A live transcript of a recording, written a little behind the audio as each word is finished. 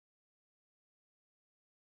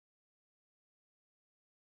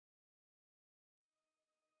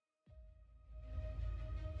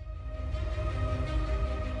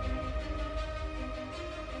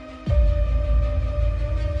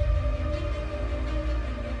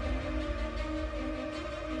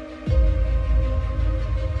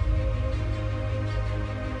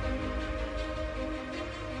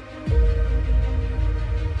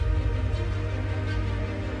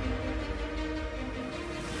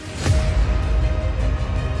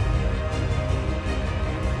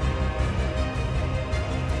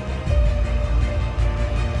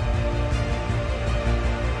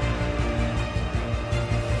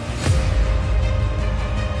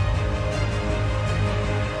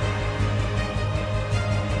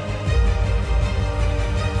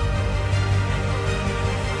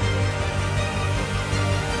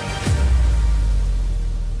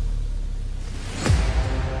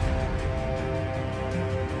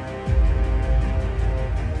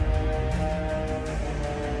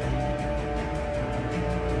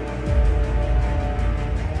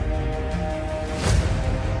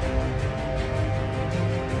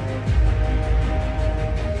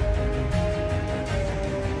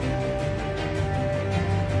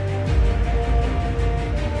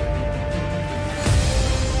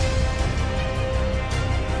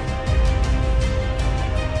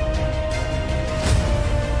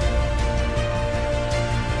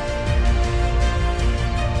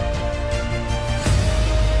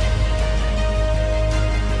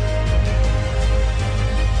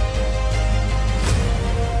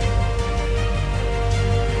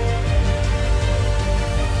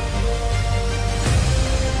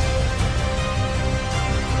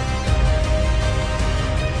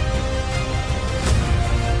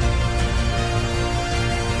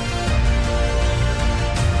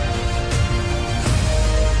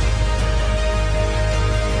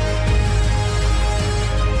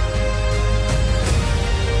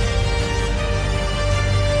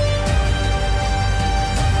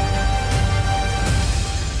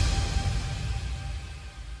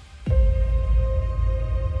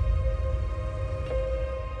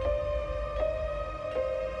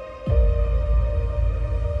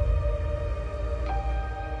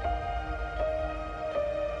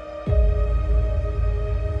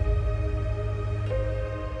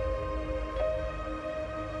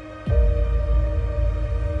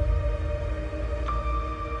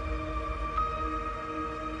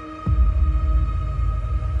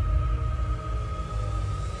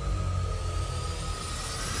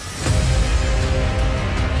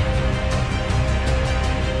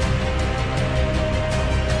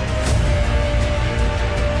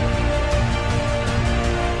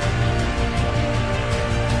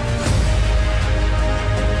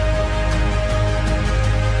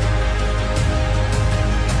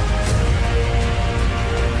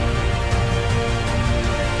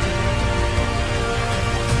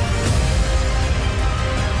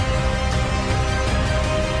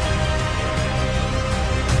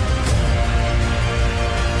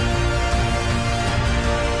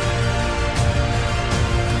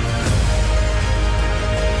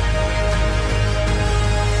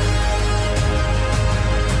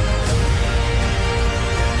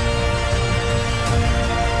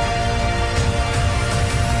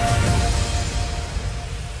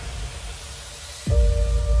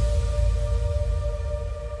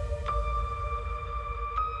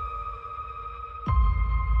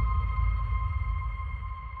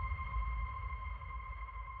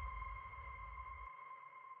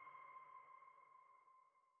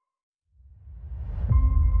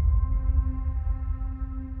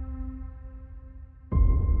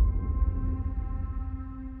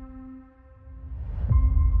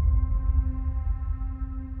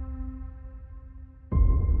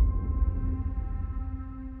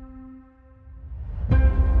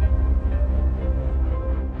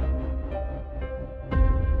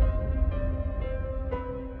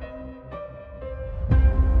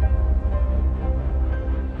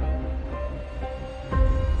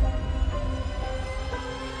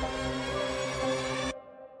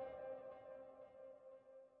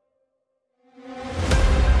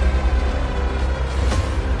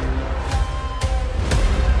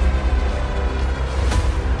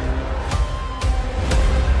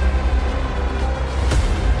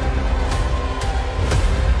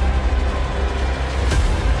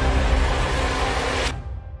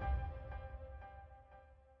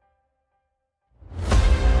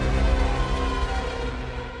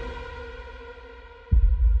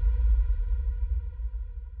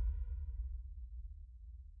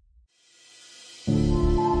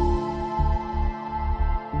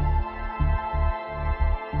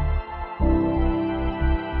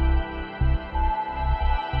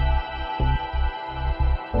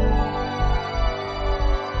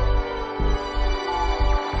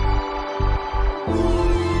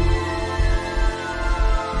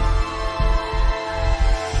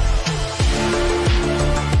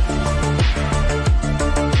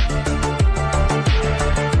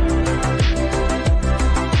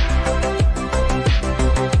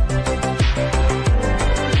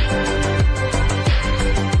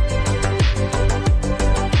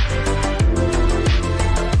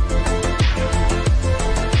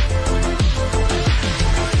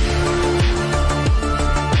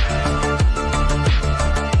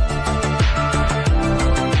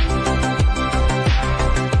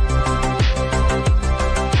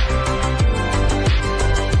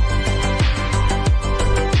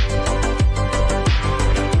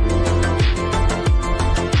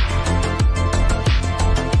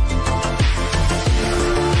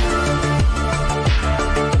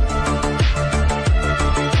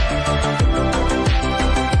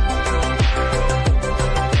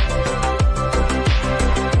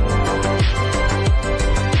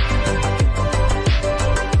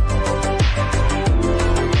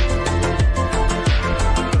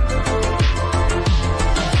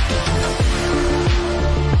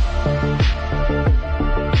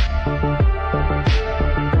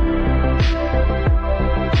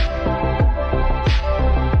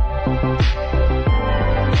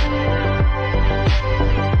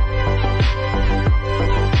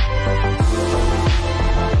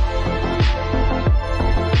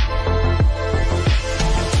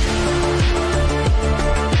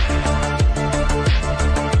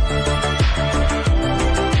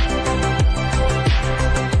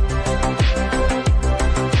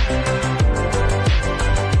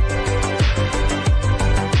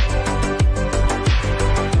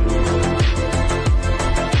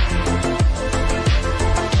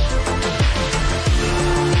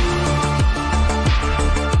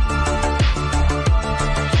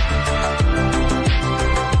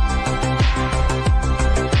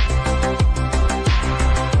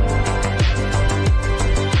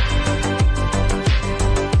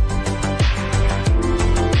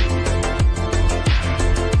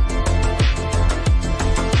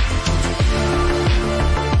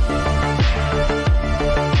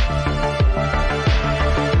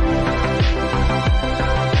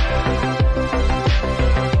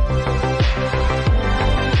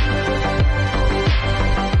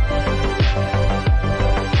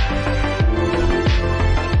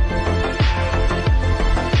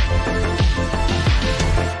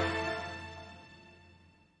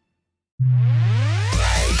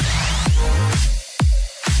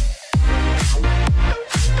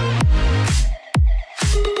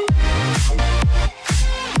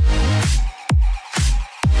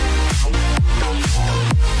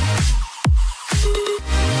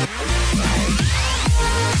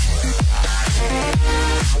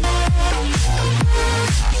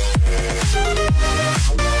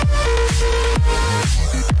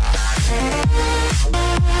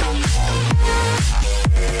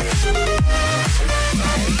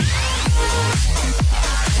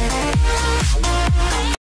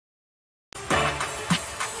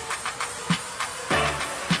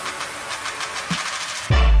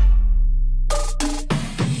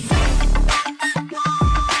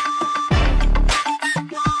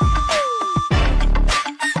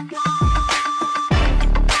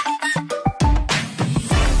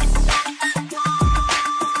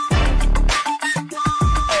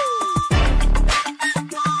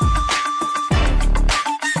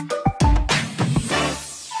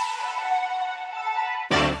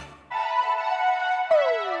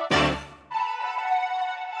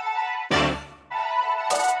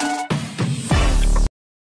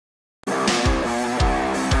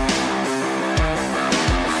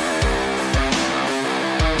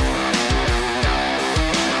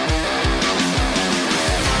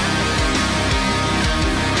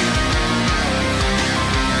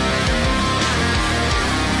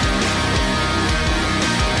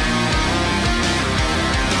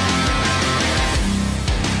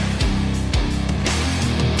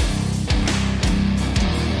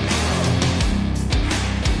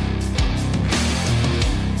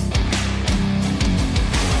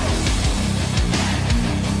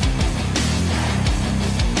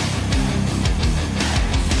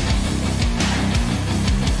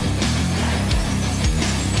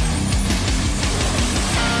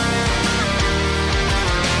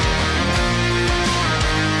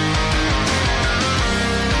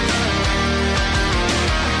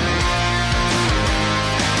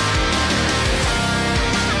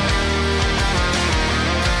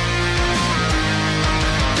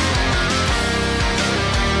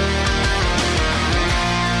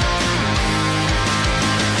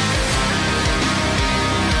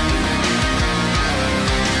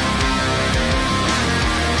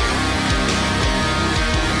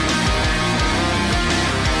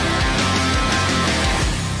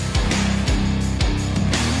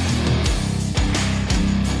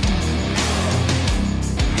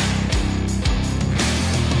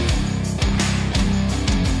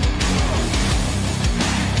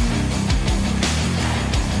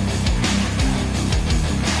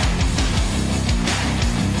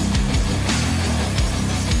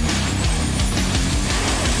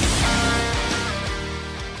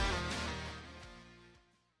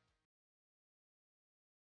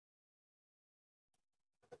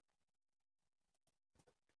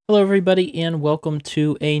Hello, everybody, and welcome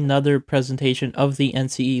to another presentation of the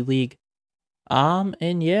NCE League.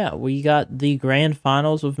 And yeah, we got the grand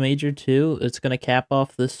finals of Major 2. It's going to cap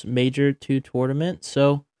off this Major 2 tournament.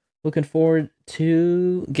 So, looking forward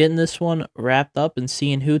to getting this one wrapped up and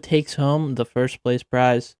seeing who takes home the first place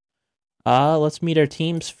prize. Let's meet our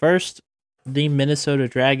teams. First, the Minnesota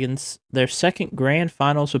Dragons, their second grand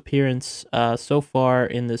finals appearance so far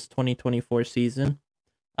in this 2024 season.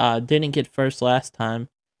 Didn't get first last time.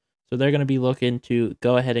 So they're going to be looking to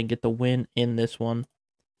go ahead and get the win in this one.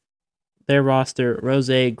 Their roster,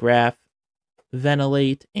 Rose, Graph,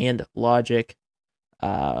 Ventilate, and Logic.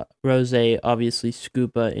 Rose, obviously,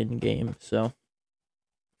 Scupa in-game. So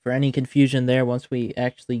for any confusion there, once we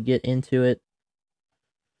actually get into it,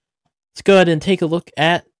 let's go ahead and take a look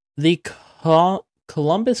at the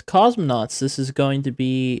Columbus Cosmonauts. This is going to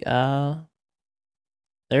be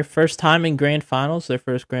their first time in grand finals, their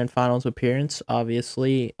first grand finals appearance,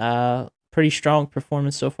 obviously. Pretty strong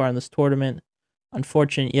performance so far in this tournament.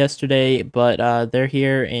 Unfortunate yesterday, but they're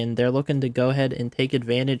here and they're looking to go ahead and take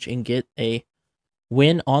advantage and get a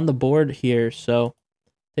win on the board here. So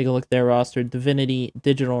take a look at their roster. Divinity,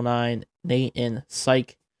 Digital 9, Nate, and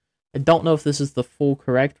Psych. I don't know if this is the full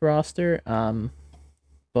correct roster,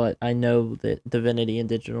 but I know that Divinity and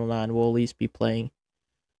Digital 9 will at least be playing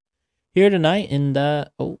here tonight, and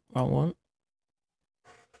oh, wrong one.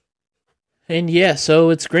 And yeah, so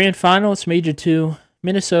it's grand final. It's Major 2,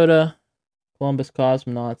 Minnesota, Columbus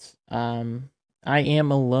Cosmonauts. I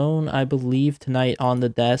am alone, I believe, tonight on the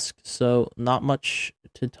desk, so not much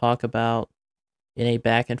to talk about in a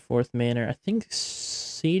back and forth manner. I think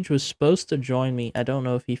Siege was supposed to join me. I don't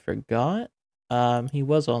know if he forgot. He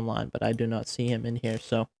was online, but I do not see him in here,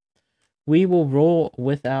 so we will roll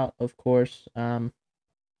without, of course.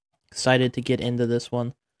 Excited to get into this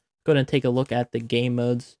one. Go ahead and take a look at the game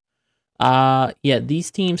modes. Yeah,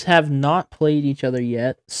 these teams have not played each other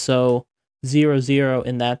yet, so 0-0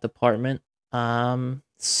 in that department. 6-4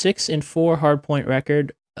 hardpoint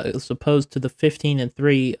record as opposed to the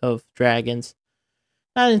 15-3 of Dragons.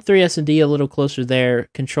 9-3 S&D, a little closer there.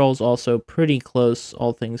 Controls also pretty close,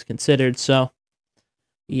 all things considered. So,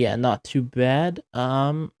 yeah, not too bad.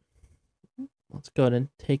 Let's go ahead and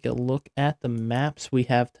take a look at the maps we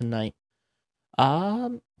have tonight.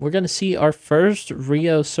 We're going to see our first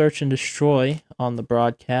Rio Search and Destroy on the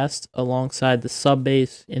broadcast alongside the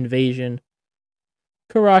Subbase, Invasion,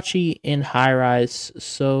 Karachi, and High Rise.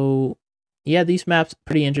 So, yeah, these maps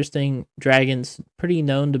pretty interesting. Dragons, pretty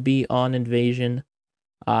known to be on Invasion.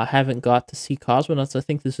 Haven't got to see Cosmonauts. I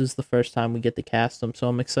think this is the first time we get to cast them, so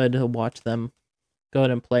I'm excited to watch them go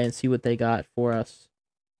ahead and play and see what they got for us.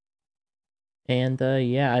 And,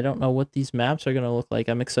 yeah, I don't know what these maps are going to look like.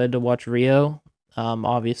 I'm excited to watch Rio.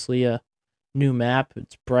 Obviously, a new map.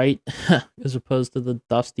 It's bright as opposed to the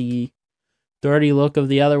dusty, dirty look of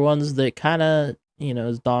the other ones that kind of,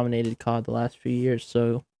 has dominated COD the last few years.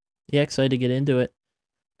 So, yeah, excited to get into it.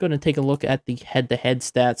 Going to take a look at the head-to-head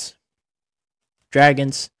stats.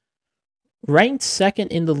 Dragons, ranked second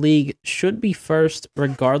in the league, should be first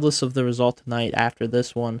regardless of the result tonight after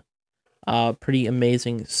this one. Pretty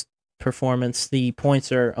amazing performance. The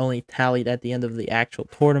points are only tallied at the end of the actual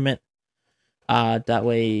tournament. That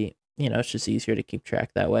way, it's just easier to keep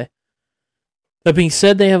track that way. That being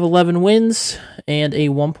said, they have 11 wins and a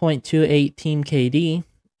 1.28 team KD,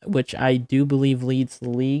 which I do believe leads the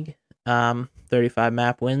league. 35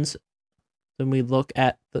 map wins. Then we look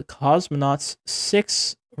at the Cosmonauts,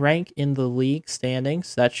 6th rank in the league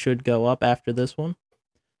standings. That should go up after this one.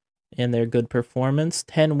 And their good performance.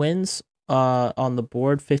 10 wins on the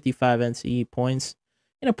board, 55 NCE points,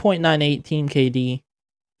 and a 0.98 team KD,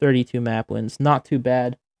 32 map wins. Not too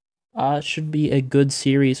bad. Should be a good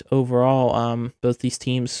series overall. Both these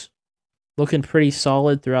teams looking pretty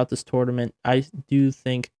solid throughout this tournament. I do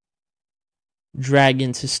think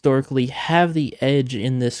Dragons historically have the edge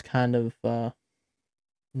in this kind of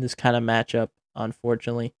matchup,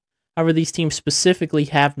 unfortunately. However, these teams specifically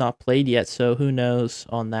have not played yet, so who knows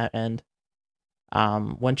on that end.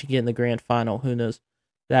 Once you get in the grand final, who knows?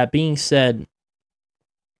 That being said,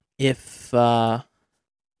 if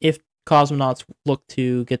Cosmonauts look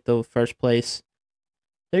to get the first place,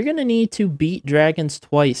 they're going to need to beat Dragons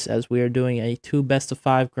twice, as we are doing a 2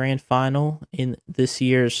 best-of-5 grand final in this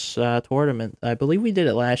year's tournament. I believe we did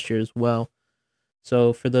it last year as well.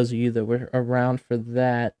 So for those of you that were around for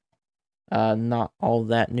that, not all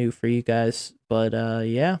that new for you guys. But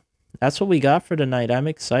yeah, that's what we got for tonight. I'm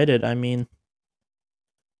excited. I mean,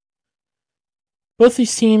 both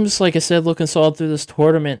these teams, like I said, looking solid through this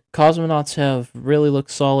tournament. Cosmonauts have really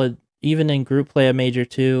looked solid, even in group play at Major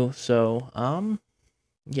 2. So,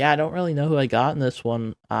 Yeah, I don't really know who I got in this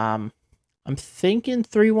one. I'm thinking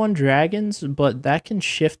 3-1 Dragons, but that can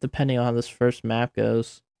shift depending on how this first map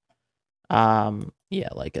goes. Yeah,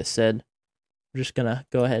 like I said, I'm just gonna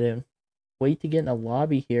go ahead and wait to get in a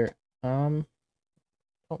lobby here. Don't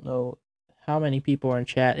know how many people are in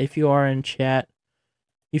chat. If you are in chat,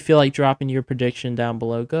 you feel like dropping your prediction down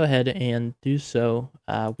below, go ahead and do so.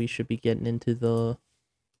 We should be getting into the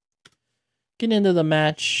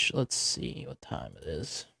match. Let's see what time it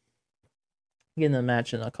is. Getting the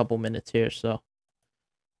match in a couple minutes here, so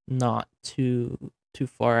not too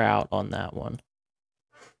far out on that one.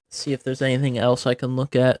 Let's see if there's anything else I can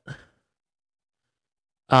look at.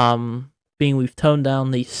 Being we've toned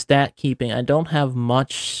down the stat keeping, I don't have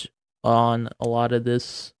much on a lot of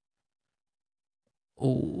this.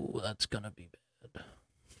 Oh, that's gonna be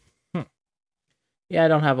bad. Yeah, I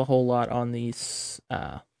don't have a whole lot on these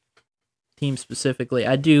teams specifically.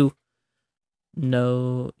 I do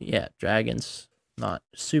know, yeah, Dragons. Not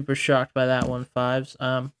super shocked by that one. Fives.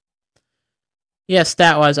 Yeah,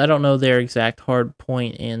 stat wise, I don't know their exact hard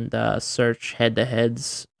point and search head to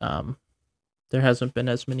heads. There hasn't been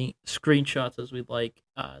as many screenshots as we'd like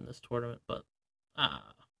in this tournament, but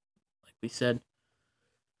like we said,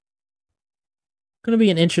 going to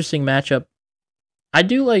be an interesting matchup. I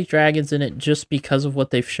do like Dragons in it just because of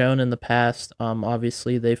what they've shown in the past.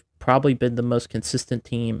 Obviously, they've probably been the most consistent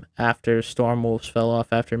team after Stormwolves fell off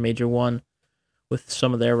after Major 1 with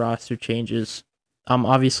some of their roster changes.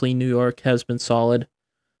 Obviously, New York has been solid,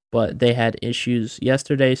 but they had issues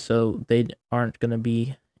yesterday, so they aren't going to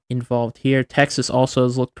be involved here. Texas also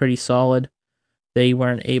has looked pretty solid. They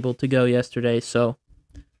weren't able to go yesterday, so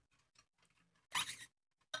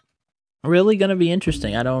really going to be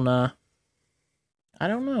interesting. I don't know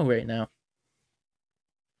right now.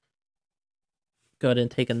 Go ahead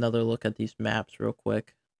and take another look at these maps real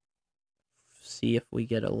quick. See if we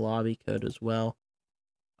get a lobby code as well.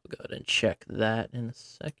 I'll go ahead and check that in a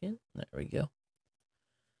second. There we go.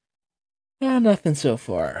 Nothing so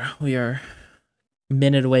far. We are a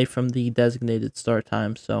minute away from the designated start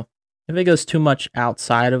time, so if it goes too much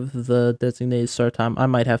outside of the designated start time, I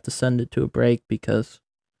might have to send it to a break because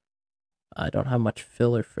I don't have much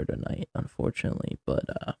filler for tonight, unfortunately. But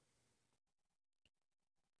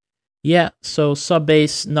yeah, so sub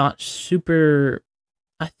base not super.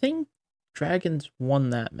 I think Dragons won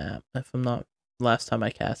that map. If I'm not, last time I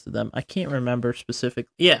casted them, I can't remember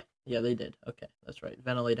specifically. Yeah, they did. Okay, that's right.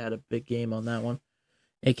 Ventilate had a big game on that one,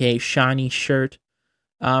 aka shiny shirt.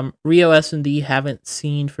 Rio S&D haven't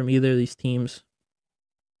seen from either of these teams.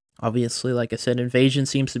 Obviously, like I said, Invasion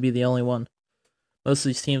seems to be the only one. Most of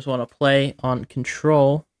these teams want to play on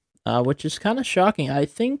Control, which is kind of shocking. I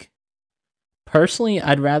think, personally,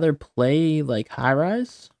 I'd rather play, like, High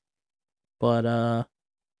Rise. But,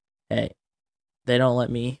 hey, they don't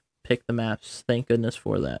let me pick the maps. Thank goodness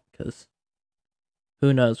for that, because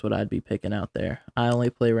who knows what I'd be picking out there. I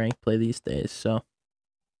only play ranked play these days, so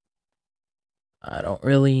I don't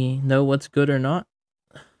really know what's good or not.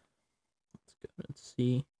 Let's go and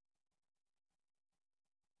see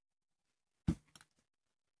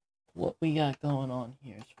what we got going on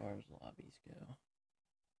here as far as lobbies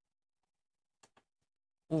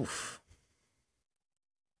go. Oof.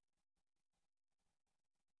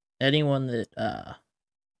 Anyone that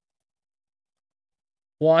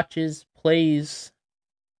watches, plays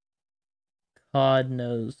COD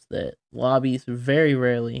knows that lobbies very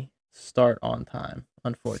rarely start on time,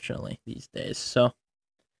 unfortunately, these days. So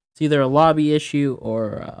it's either a lobby issue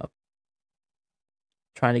or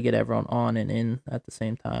trying to get everyone on and in at the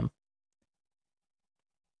same time.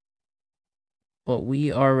 But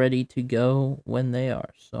we are ready to go when they are,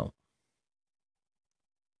 so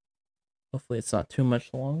hopefully it's not too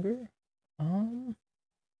much longer. Oh,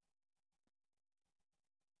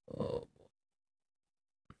 go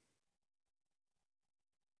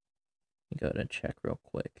ahead and check real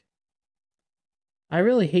quick. I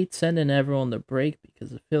really hate sending everyone the break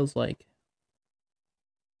because it feels like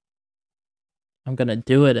I'm gonna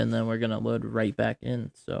do it and then we're gonna load right back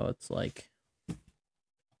in. So it's like,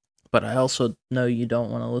 but I also know you don't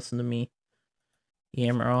want to listen to me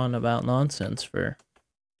yammer on about nonsense for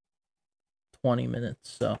 20 minutes.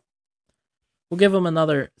 So we'll give them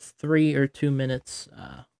another 3 or 2 minutes.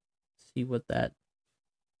 See what the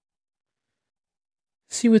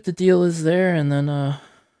deal is there, and then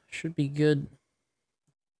should be good.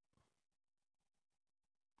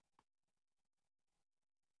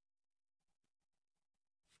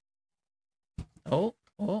 Oh,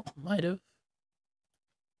 might have.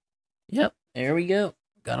 Yep, there we go.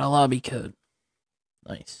 Got a lobby code.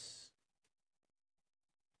 Nice.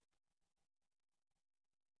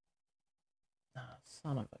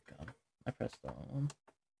 son of a gun. I pressed the wrong one.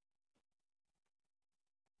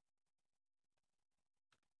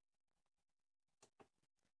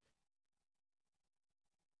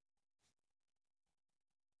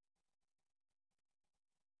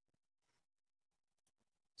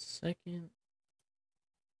 Second.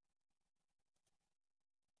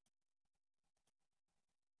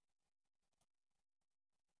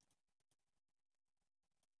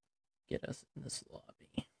 Get us in this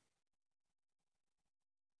lobby.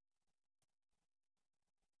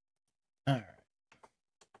 Alright.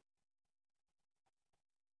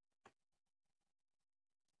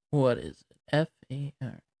 What is it?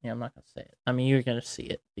 F-A-R. Yeah, I'm not going to say it. I mean, you're going to see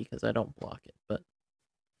it because I don't block it, but...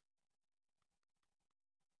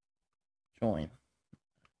 Join.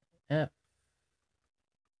 F.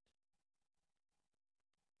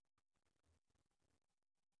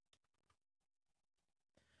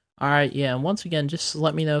 Alright, yeah, and once again, just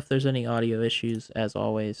let me know if there's any audio issues, as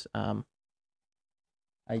always. I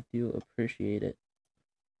do appreciate it.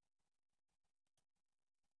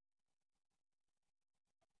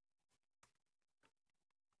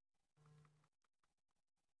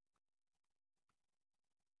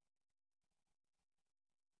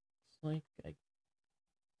 It's like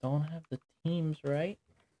I don't have the teams right.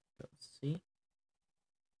 Let's see.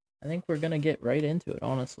 I think we're gonna get right into it,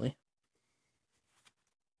 honestly.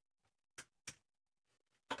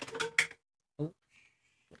 Oh,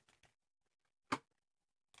 shit.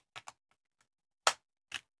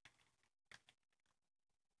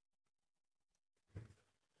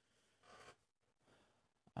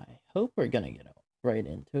 I hope we're gonna get right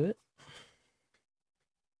into it.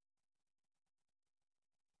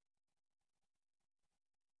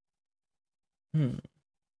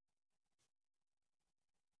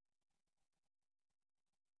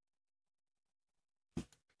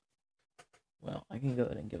 Well, I can go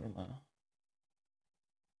ahead and give them a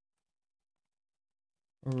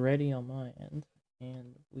ready on my end,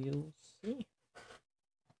 and we'll see.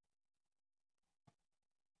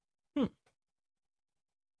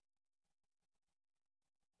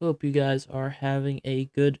 Hope you guys are having a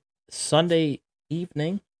good Sunday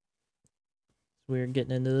evening. We're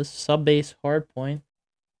getting into this sub-base hardpoint.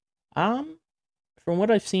 From what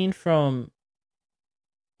I've seen from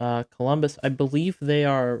Columbus, I believe they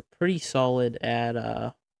are pretty solid at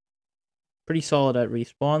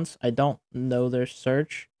respawns. I don't know their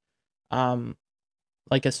search.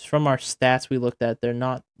 Like as from our stats we looked at,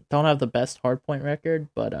 don't have the best hardpoint record,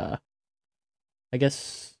 but I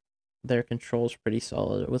guess their control's pretty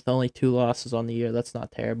solid. With only 2 losses on the year, that's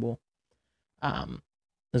not terrible.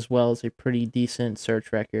 As well as a pretty decent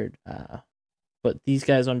search record. But these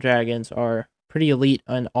guys on Dragons are pretty elite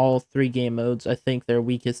on all 3 game modes. I think their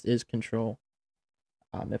weakest is control.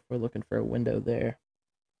 If we're looking for a window there.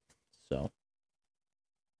 So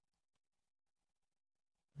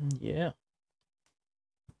yeah.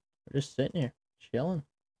 We're just sitting here, chilling.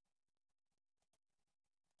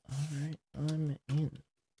 Alright, I'm in.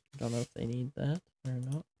 Don't know if they need that or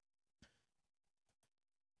not.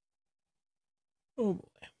 Oh boy.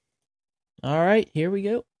 Alright, here we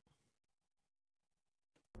go.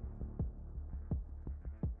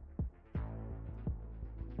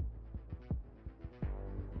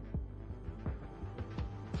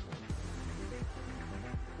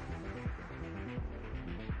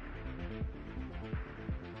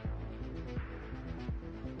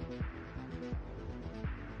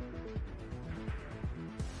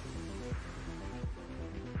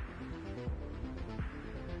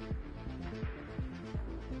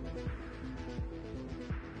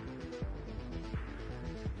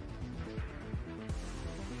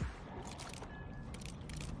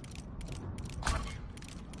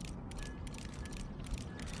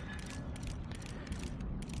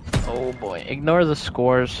 Oh boy, ignore the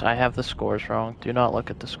scores. I have the scores wrong. Do not look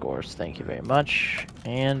at the scores. Thank you very much.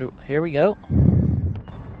 And here we go.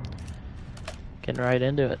 Getting right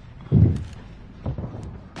into it.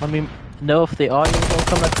 Let me know if the audio will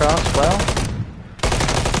come across well.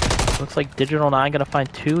 Looks like Digital 9 gonna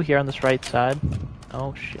find 2 here on this right side.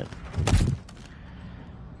 Oh shit.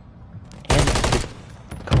 And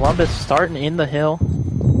Columbus starting in the hill.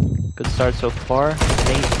 Good start so far.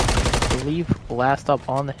 I believe last up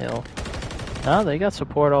on the hill. No, they got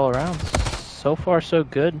support all around. So far so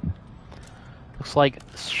good. Looks like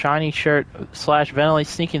Shiny Shirt / Ventilate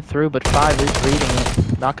sneaking through, but 5 is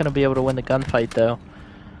reading it. Not going to be able to win the gunfight though.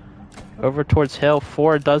 Over towards hill,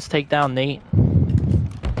 4 does take down Nate.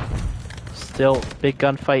 Still big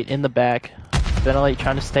gunfight in the back. Ventilate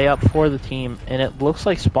trying to stay up for the team, and it looks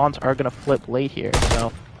like spawns are going to flip late here,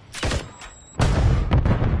 so.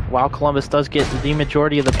 While Columbus does get the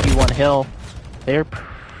majority of the P1 hill, they're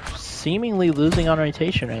seemingly losing on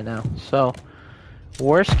rotation right now. So,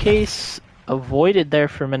 worst case avoided there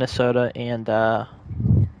for Minnesota, and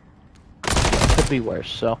could be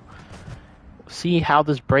worse. So, see how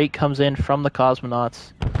this break comes in from the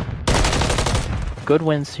Cosmonauts. Good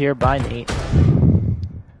wins here by Nate.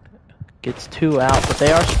 Gets 2 out, but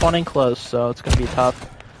they are spawning close, so it's going to be tough.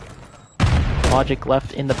 Logic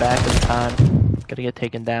left in the back of the time. Gonna get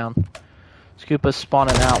taken down. Scoopa's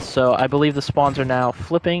spawning out, so I believe the spawns are now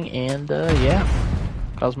flipping, and yeah.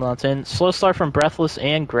 Cosmonauts in. Slow start from Breathless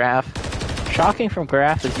and Graph. Shocking from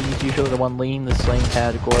Graph, as he's usually the one leading the slaying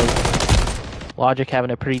category. Logic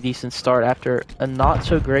having a pretty decent start after a not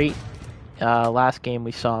so great last game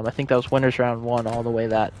we saw him. I think that was winners round 1 all the way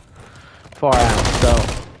that far out, so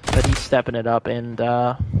but he's stepping it up, and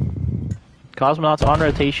Cosmonauts on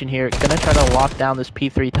rotation here, gonna try to lock down this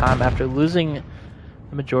P3 time after losing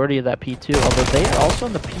the majority of that P2, although they are also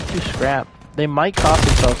in the P2 scrap. They might cost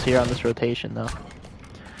themselves here on this rotation though.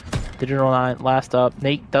 Digital 9 last up.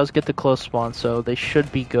 Nate does get the close spawn, so they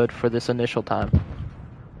should be good for this initial time.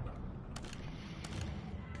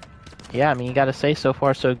 Yeah, I mean, you gotta say, so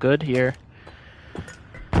far so good here.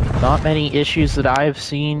 Not many issues that I've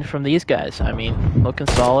seen from these guys. I mean, looking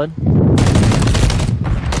solid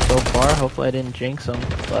so far. Hopefully I didn't jinx them,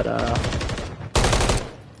 but yeah,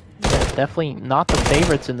 definitely not the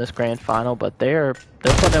favorites in this grand final, but they're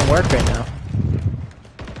putting in work right now.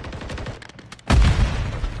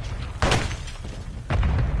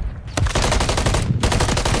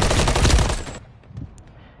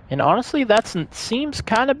 And honestly, that seems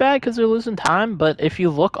kind of bad because they're losing time, but if you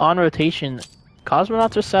look on rotation,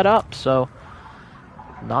 Cosmonauts are set up, so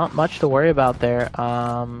not much to worry about there.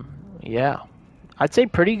 Yeah. I'd say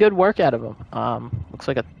pretty good work out of him. Looks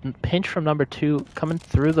like a pinch from number 2 coming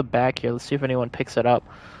through the back here. Let's see if anyone picks it up.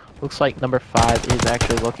 Looks like number 5 is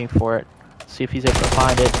actually looking for it. Let's see if he's able to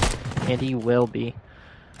find it, and he will be.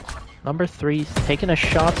 Number 3's taking a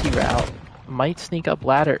shotty route. Might sneak up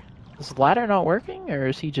ladder. Is the ladder not working, or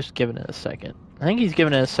is he just giving it a second? I think he's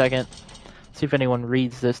giving it a second. Let's see if anyone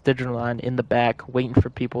reads this. Digital line in the back, waiting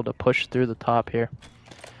for people to push through the top here.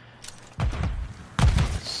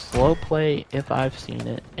 Slow play if I've seen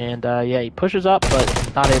it, and yeah, he pushes up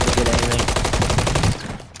but not able to get anything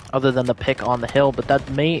other than the pick on the hill, but that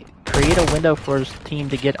may create a window for his team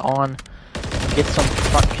to get on, get some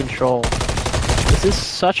front control. This is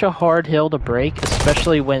such a hard hill to break,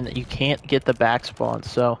 especially when you can't get the back spawn,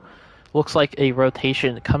 so looks like a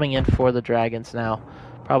rotation coming in for the Dragons now.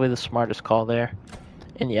 Probably the smartest call there.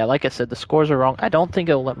 And yeah, like I said, the scores are wrong. I don't think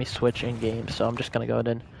it'll let me switch in game, so I'm just gonna go ahead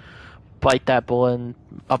and bite that bullet, and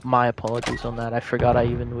up my apologies on that. I forgot I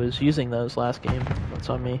even was using those last game.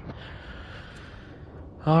 That's on me.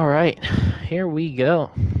 Alright, here we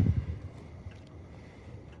go.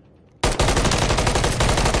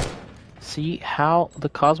 See how the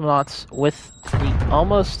Cosmonauts, with the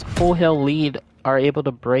almost full hill lead, are able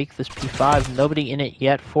to break this P5. Nobody in it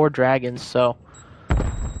yet for Dragons, so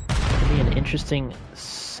it'll be an interesting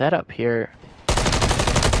setup here.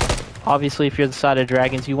 Obviously, if you're the side of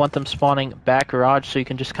Dragons, you want them spawning back garage so you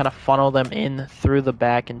can just kind of funnel them in through the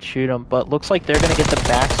back and shoot them. But looks like they're going to get the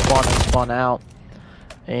back spawn and spawn out.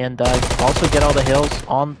 And also get all the hills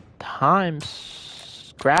on time.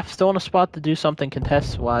 Graph still in a spot to do something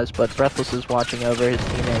contest-wise, but Breathless is watching over his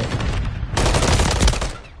teammate.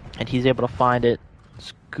 And he's able to find it.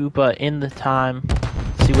 Scoopa in the time.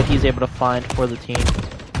 See what he's able to find for the team.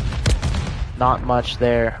 Not much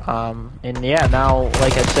there. And yeah, now,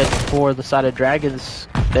 like I said, for the side of Dragons,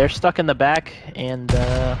 they're stuck in the back, and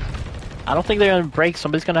I don't think they're going to break.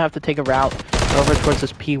 Somebody's going to have to take a route over towards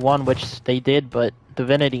this P1, which they did, but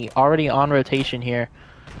Divinity already on rotation here.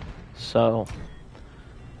 So,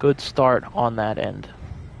 good start on that end.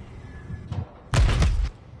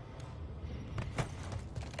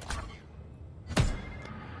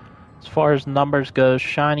 As far as numbers goes,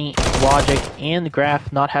 Shiny, Logic, and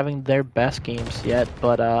Graph not having their best games yet,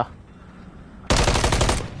 but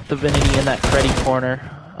Divinity in that Freddy corner.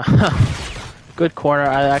 Good corner.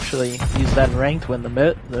 I actually used that in ranked when the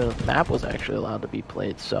map was actually allowed to be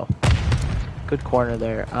played, so good corner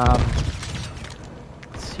there.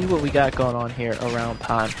 Let's see what we got going on here around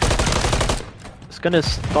time. It's going to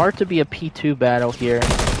start to be a P2 battle here,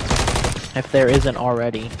 if there isn't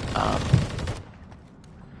already.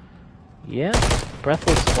 Yeah,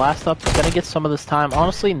 Breathless last up, gonna get some of this time.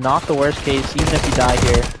 Honestly, not the worst case. Even if you die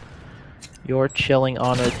here, you're chilling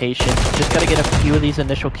on rotation. Just gotta get a few of these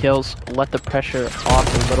initial kills, let the pressure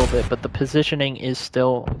off a little bit, but the positioning is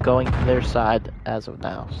still going to their side as of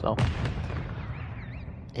now, so.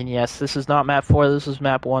 And yes, this is not map 4, this is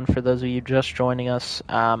map 1 for those of you just joining us.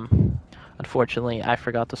 Unfortunately, I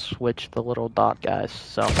forgot to switch the little dot guys,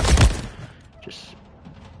 so just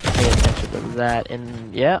pay attention to that.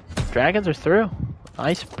 And yeah, dragons are through.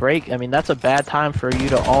 Nice break. I mean, that's a bad time for you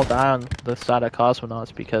to all die on the side of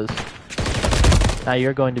Cosmonauts because now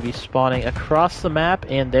you're going to be spawning across the map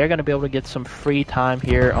and they're going to be able to get some free time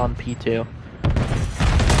here on P2.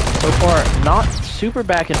 So far, not super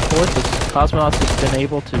back and forth as Cosmonauts has been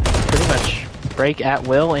able to pretty much break at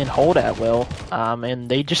will and hold at will. And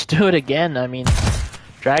they just do it again. I mean,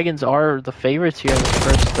 dragons are the favorites here in this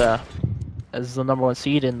first, as the #1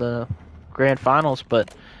 seed in the grand finals,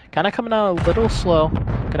 but kind of coming out a little slow.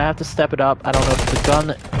 Gonna have to step it up. I don't know if it's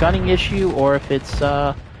a gunning issue or if it's,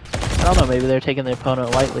 I don't know, maybe they're taking the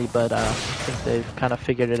opponent lightly, but I think they've kind of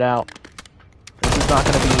figured it out. This is not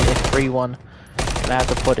going to be a free one. Gonna have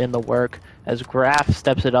to put in the work as Graf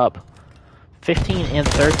steps it up. 15 and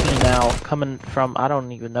 13 now, coming from, I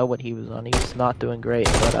don't even know what he was on. He was not doing great,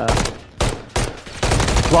 but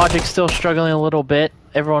Logic's still struggling a little bit.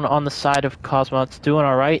 Everyone on the side of Cosmonauts doing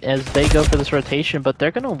alright as they go for this rotation, but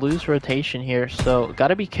they're going to lose rotation here, so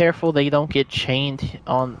gotta be careful they don't get chained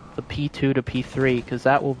on the P2 to P3, because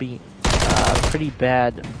that will be pretty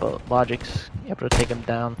bad, but Logic's able to take him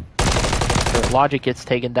down. If Logic gets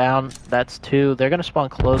taken down, that's 2. They're going to spawn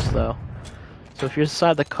close, though. So if you're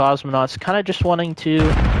inside the Cosmonauts, kind of just wanting to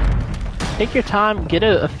take your time, get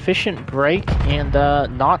an efficient break, and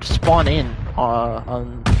not spawn in.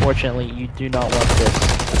 Unfortunately, you do not want this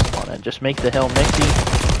to spawn in. Just make the hill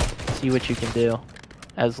mixy, see what you can do,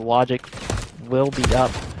 as Logic will be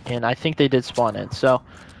up, and I think they did spawn in. So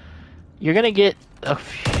you're gonna get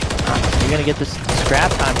this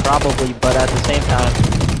scrap time probably, but at the same time,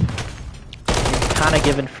 you're kind of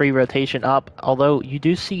giving free rotation up. Although you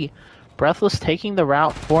do see Breathless taking the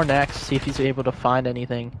route for next, see if he's able to find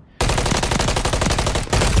anything.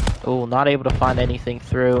 Oh, not able to find anything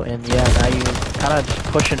through, and yeah, now you kind of just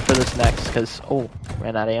pushing for this next, because, oh,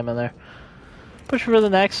 ran out of ammo there. Push for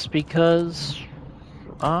the next, because,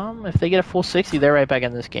 if they get a full 60, they're right back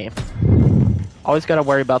in this game. Always got to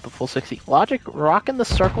worry about the full 60. Logic rocking the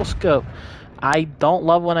circle scope. I don't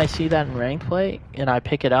love when I see that in ranked play, and I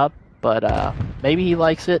pick it up, but, maybe he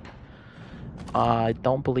likes it. I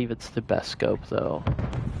don't believe it's the best scope, though,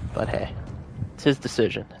 but hey. It's his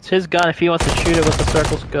decision. It's his gun if he wants to shoot it with the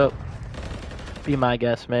circle scope. Be my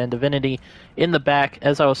guess, man. Divinity in the back,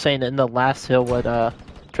 as I was saying in the last hill, what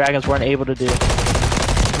Dragons weren't able to do. Need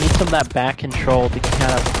some of that back control to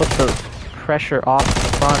kind of put the pressure off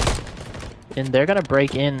the front. And they're going to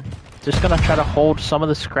break in. Just going to try to hold some of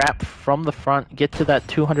the scrap from the front. Get to that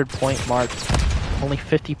 200 point mark. Only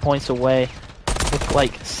 50 points away. Look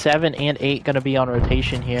like 7 and 8 going to be on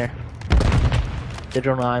rotation here.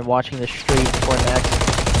 Digital 9 watching the street for next.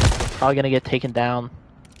 Probably going to get taken down.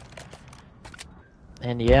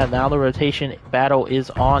 And yeah, now the rotation battle is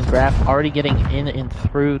on. Graf already getting in and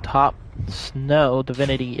through top snow.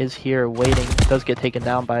 Divinity is here waiting. Does get taken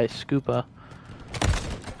down by Scoopa.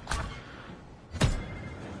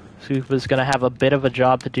 Scoopa's going to have a bit of a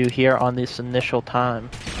job to do here on this initial time.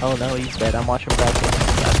 Oh no, he's dead. I'm watching Breathless.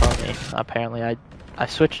 That's on me. Apparently I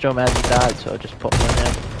switched to him as he died, so just put him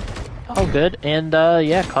in. Oh, good. And,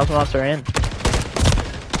 yeah, Cosmonauts are in.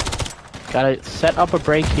 Gotta set up a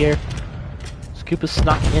break here. Scoop is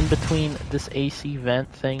snuck in between this AC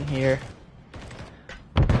vent thing here.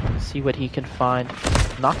 See what he can find.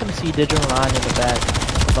 Not gonna see Digital 9 in the back.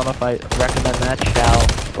 I don't know if I recommend that shout,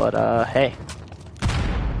 but, hey.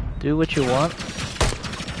 Do what you want.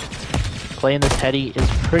 Playing this heady is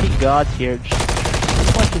pretty god tier.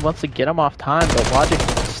 Just like he wants to get him off time, but Logic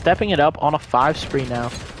stepping it up on a 5 spree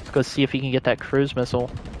now. Go see if he can get that cruise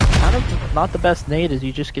missile. Kind of not the best nade as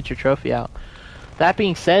you just get your trophy out. That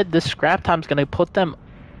being said, this scrap time is going to put them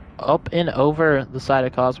up and over the side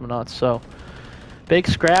of Cosmonauts. So big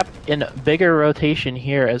scrap and bigger rotation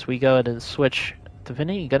here as we go ahead and switch.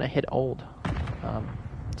 Divinity going to hit old.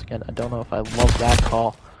 Again, I don't know if I love that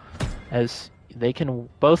call, as they can,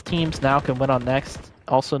 both teams now can win on next.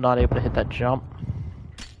 Also not able to hit that jump.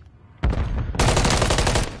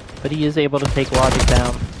 But he is able to take Logic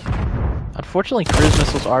down. Unfortunately, cruise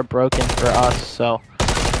missiles are broken for us, so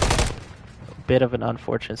a bit of an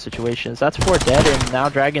unfortunate situation. That's 4 dead, and now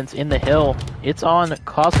Dragons in the hill. It's on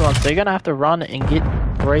Cosmonauts. They're gonna have to run and get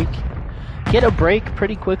a break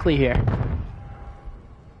pretty quickly here.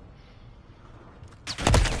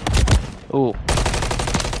 Ooh.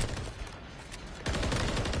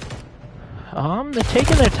 They're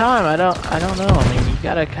taking their time. I don't know. I mean, you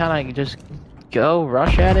gotta kind of just go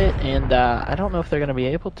rush at it, and I don't know if they're gonna be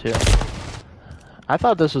able to. I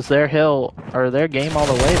thought this was their hill or their game all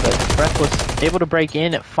the way, but Breathless able to break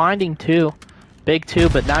in, finding 2. Big 2,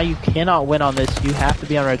 but now you cannot win on this. You have to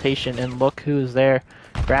be on rotation, and look who's there.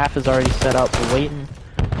 Graph is already set up, waiting,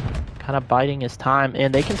 kind of biding his time,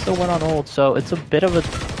 and they can still win on ult, so it's a bit of a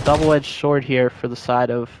double-edged sword here for the side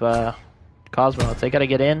of Cosmonauts. They gotta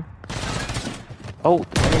get in. Oh,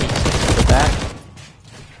 Divinity sticks to the back.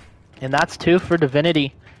 And that's 2 for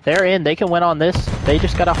Divinity. They're in, they can win on this. They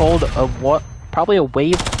just gotta hold probably a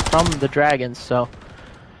wave from the Dragons, so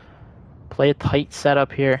play a tight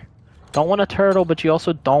setup here. Don't want a turtle, but you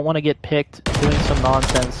also don't want to get picked doing some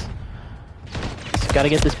nonsense. Just gotta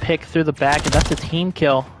get this pick through the back, and that's a team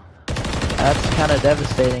kill. That's kind of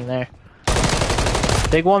devastating there.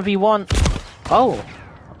 Big 1v1. Oh!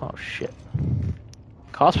 Oh shit.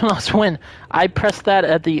 Cosmonauts win. I pressed that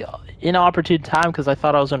at the inopportune time because I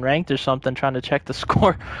thought I was unranked or something, trying to check the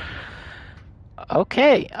score.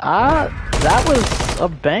 Okay, that was a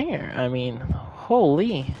banger. I mean,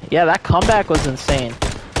 holy. Yeah, that comeback was insane.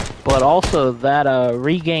 But also that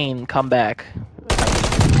regain comeback.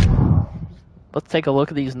 Let's take a look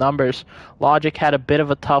at these numbers. Logic had a bit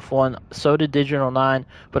of a tough one, so did Digital 9,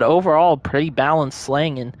 but overall pretty balanced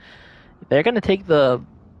slaying, and they're going to take the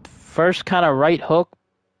first kind of right hook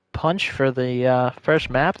punch for the first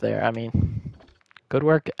map there. I mean, good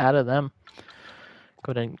work out of them.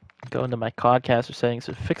 Go into my Codcaster settings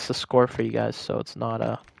and fix the score for you guys so it's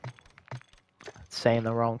not saying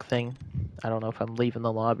the wrong thing. I don't know if I'm leaving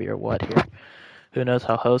the lobby or what here. Who knows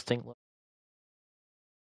how hosting looks.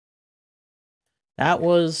 That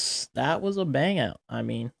was a bang out. I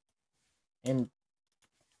mean, and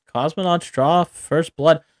Cosmonauts draw first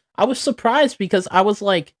blood. I was surprised because I was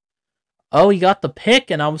like, oh, he got the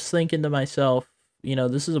pick, and I was thinking to myself, you know,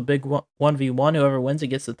 this is a big 1v1. Whoever wins it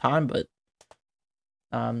gets the time, but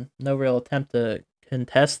no real attempt to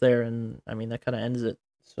contest there, and I mean that kind of ends it.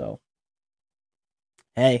 So,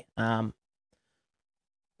 hey, that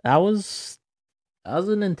was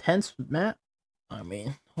an intense map. I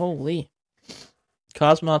mean, holy.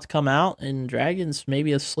 Cosmonauts come out, and Dragons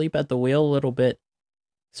maybe asleep at the wheel a little bit,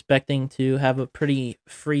 expecting to have a pretty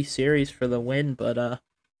free series for the win, but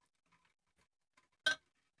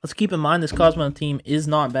let's keep in mind this Cosmonaut team is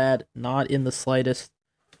not bad, not in the slightest.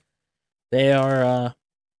 They are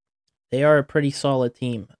a pretty solid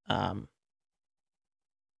team. I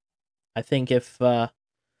think if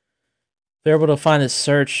they're able to find this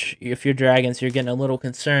search, if you're Dragons, you're getting a little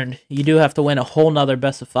concerned. You do have to win a whole nother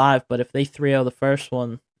best of 5, but if they 3-0 the first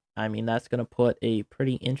one, I mean, that's going to put a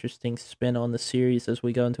pretty interesting spin on the series as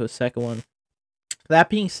we go into a second one. That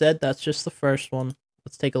being said, that's just the first one.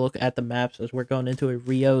 Let's take a look at the maps as we're going into a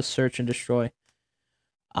Rio Search and Destroy.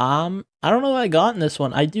 I don't know what I got in this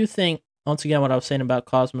one. I do think, once again, what I was saying about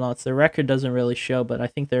Cosmonauts, their record doesn't really show, but I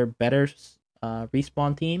think they're a better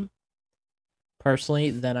respawn team, personally,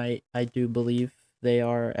 than I do believe they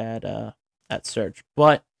are at Search.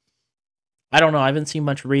 But I don't know. I haven't seen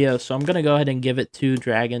much Rio, so I'm going to go ahead and give it to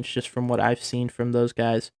Dragons just from what I've seen from those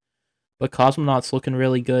guys. But Cosmonauts looking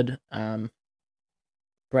really good.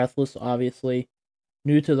 Breathless, obviously,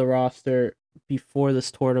 new to the roster before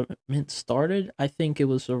this tournament started. I think it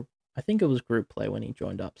was group play when he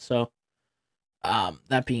joined up. So,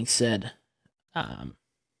 that being said, I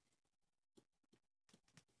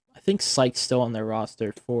think Psych's still on their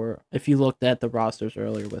roster if you looked at the rosters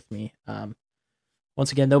earlier with me.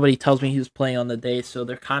 Once again, nobody tells me who's playing on the day, so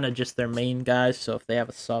they're kind of just their main guys. So if they have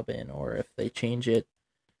a sub in or if they change it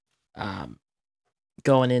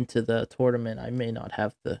going into the tournament, I may not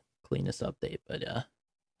have the cleanest update. But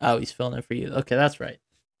oh, he's filling in for you. Okay, that's right.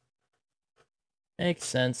 Makes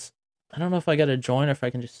sense. I don't know if I got to join or if I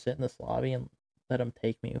can just sit in this lobby and let him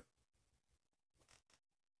take me.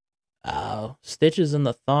 Oh, stitches in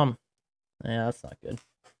the thumb. Yeah, that's not good.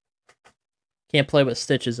 Can't play with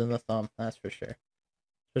stitches in the thumb, that's for sure.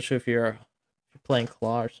 Especially if you're playing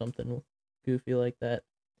Claw or something goofy like that.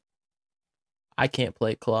 I can't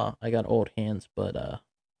play Claw. I got old hands, but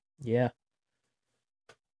yeah.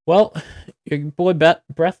 Well, your boy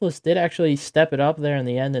Breathless did actually step it up there in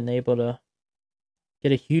the end and able to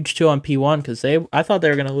get a huge 2 on P1 because I thought they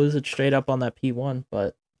were going to lose it straight up on that P1,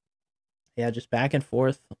 but yeah, just back and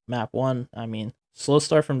forth. Map 1, I mean, slow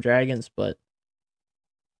start from Dragons, but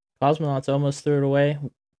Cosmonauts almost threw it away.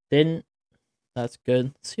 Didn't. That's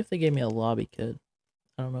good. Let's see if they gave me a lobby kit.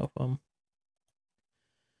 I don't know if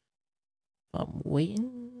I'm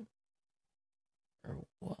waiting or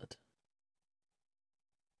what.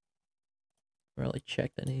 Really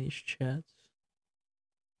checked any of these chats.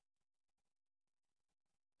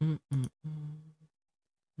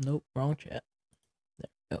 Nope, wrong chat. There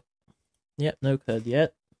we go. Yep, no code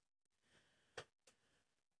yet.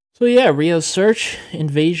 So yeah, Rio Search,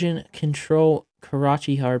 Invasion, Control,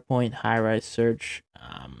 Karachi Hardpoint High Rise Search.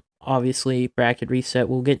 Obviously, bracket reset.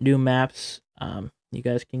 We'll get new maps. You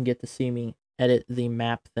guys can get to see me edit the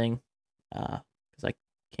map thing. Because I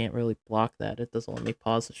can't really block that. It doesn't let me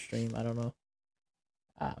pause the stream. I don't know.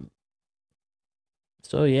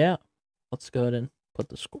 So yeah, let's go ahead and put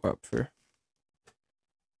the score up for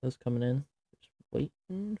those coming in. Just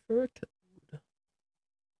waiting for a code.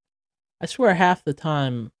 I swear half the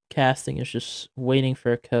time casting is just waiting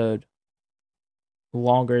for a code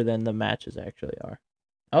longer than the matches actually are.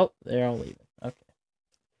 Oh, they're all leaving. Okay.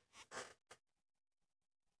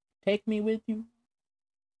 Take me with you,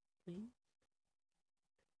 please.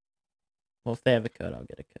 Well, if they have a code, I'll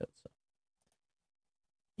get a code. So.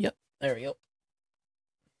 Yep, there we go.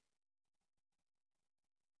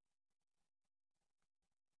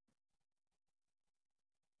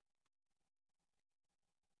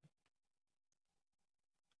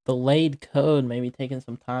 Delayed code, maybe taking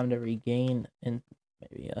some time to regain and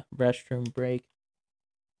maybe a restroom break.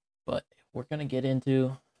 But we're going to get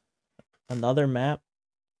into another map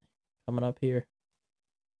coming up here.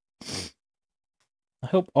 I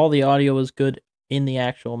hope all the audio was good in the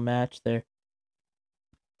actual match there.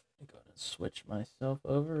 I'm going to switch myself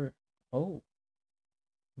over. Oh,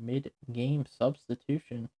 mid-game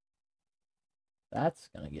substitution. That's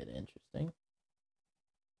going to get interesting.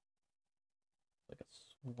 Like a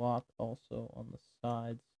swap also on the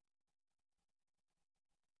sides.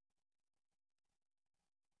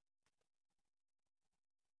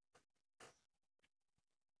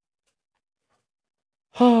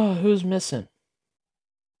 Oh, who's missing?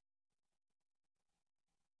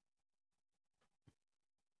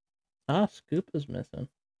 Scoop is missing.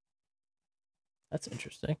 That's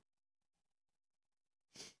interesting.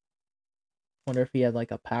 Wonder if he had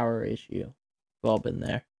like a power issue. We've all been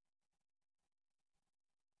there.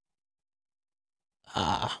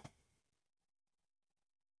 If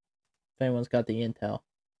anyone's got the intel,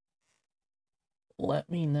 let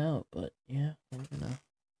me know. But yeah, we're gonna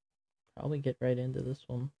probably get right into this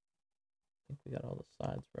one. I think we got all the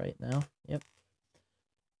sides right now. Yep.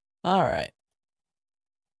 All right.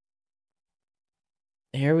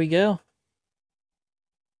 Here we go.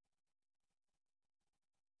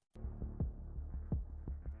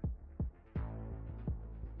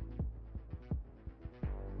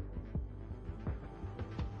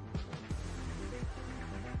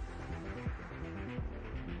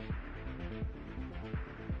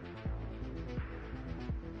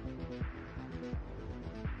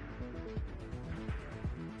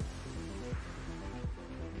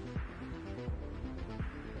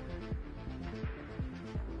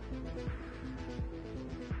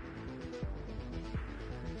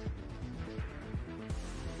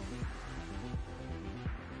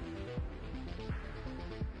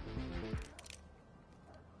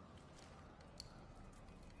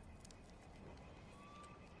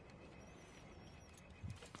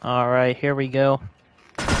 All right, here we go.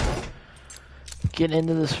 Get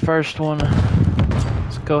into this first one.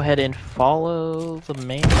 Let's go ahead and follow the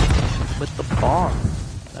man with the bomb.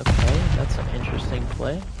 Okay, that's an interesting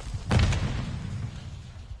play.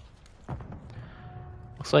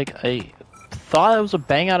 Looks like I thought it was a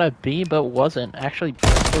bang out of B, but wasn't. Actually,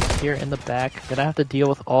 was here in the back. Gonna have to deal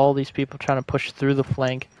with all these people trying to push through the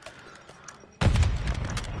flank.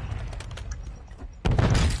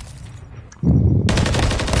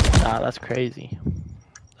 That's crazy.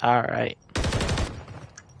 Alright.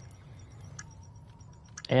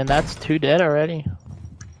 And that's 2 dead already.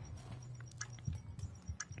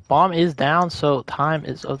 Bomb is down, so time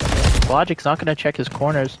is okay. Logic's not going to check his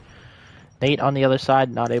corners. Nate on the other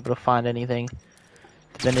side, not able to find anything.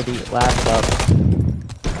 Divinity last up.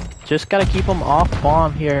 Just got to keep him off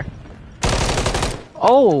bomb here.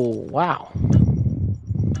 Oh, wow.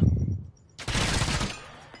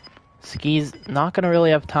 Ski's not going to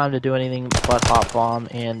really have time to do anything but hot bomb,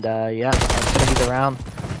 and yeah, that's going to be the round.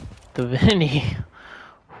 Divinity,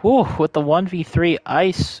 whew, with the 1v3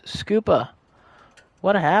 ice Scoopa.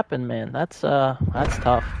 What happened, man? That's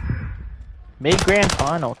tough. Mid grand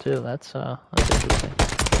final too. That's interesting.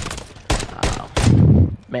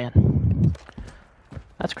 Man,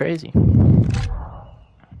 that's crazy.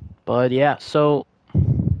 But yeah, so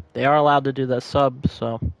they are allowed to do the sub,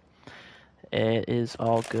 so it is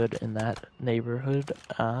all good in that neighborhood.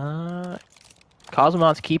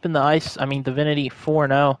 Cosmonauts keeping the ice. I mean, Divinity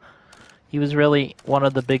 4-0. He was really one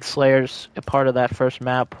of the big slayers, a part of that first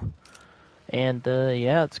map. And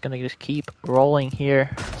yeah, it's going to just keep rolling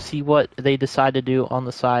here. See what they decide to do on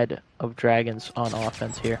the side of Dragons on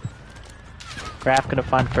offense here. Graf going to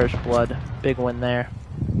find first blood. Big win there.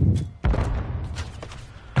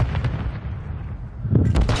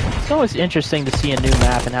 It's always interesting to see a new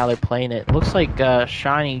map and how they're playing it. Looks like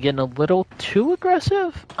Shiny getting a little too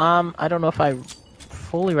aggressive. I don't know if I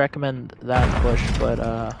fully recommend that push,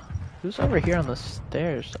 but who's over here on the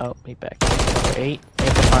stairs? Oh, me back there. Number 8.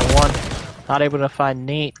 Able to find one. Not able to find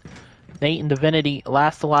Nate. Nate and Divinity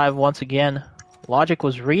last alive once again. Logic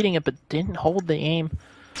was reading it but didn't hold the aim.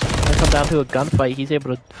 Gonna come down to a gunfight. He's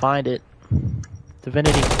able to find it.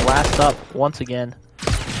 Divinity last up once again.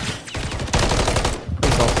 Please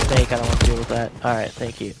don't snake. I don't want to deal with that. Alright,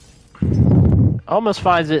 thank you. Almost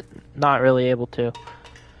finds it. Not really able to.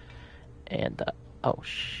 And, oh,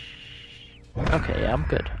 okay, yeah, I'm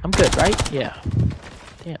good. I'm good, right? Yeah.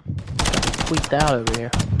 Damn. Tweaked out over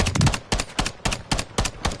here.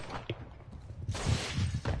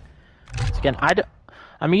 Again,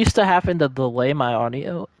 I'm used to having to delay my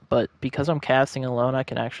audio, but because I'm casting alone, I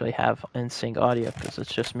can actually have in-sync audio because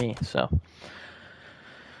it's just me, so.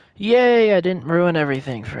 Yay, I didn't ruin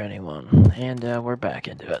everything for anyone. And we're back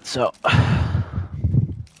into it, so. I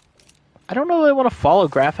don't know if I want to follow.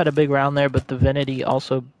 Graph had a big round there, but Divinity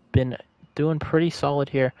also been doing pretty solid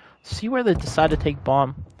here. See where they decide to take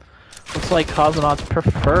bomb. Looks like Cosmonauts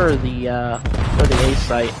prefer the A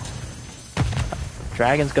site.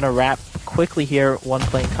 Dragon's gonna wrap quickly here, one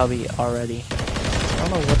playing Cubby already. I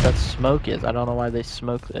don't know what that smoke is. I don't know why they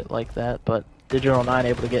smoked it like that, but Digital 9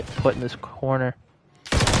 able to get put in this corner.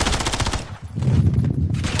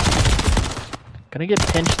 Gonna get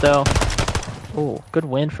pinched though. Oh, good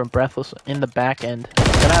win from Breathless in the back end.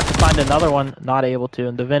 Gonna have to find another one, not able to.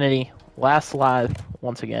 And Divinity, last alive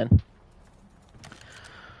once again.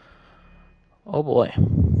 Oh boy.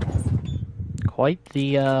 Quite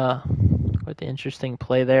the interesting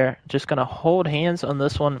play there. Just gonna hold hands on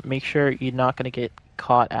this one. Make sure you're not gonna get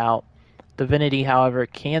caught out. Divinity, however,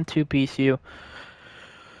 can two-piece you.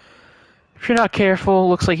 If you're not careful,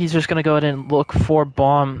 looks like he's just gonna go ahead and look for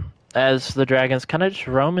bomb as the Dragons kind of just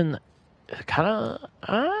roaming. I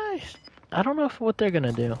don't know what they're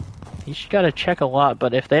gonna do. You just gotta check a lot,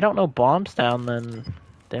 but if they don't know bombs down, then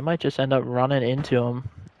they might just end up running into them,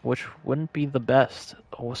 which wouldn't be the best,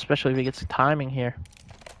 especially if he gets timing here.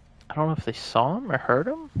 I don't know if they saw him or heard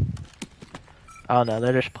him. Oh no,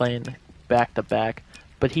 they're just playing back to back.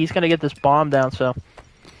 But he's gonna get this bomb down, so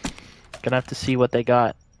gonna have to see what they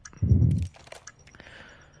got.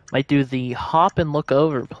 Might do the hop and look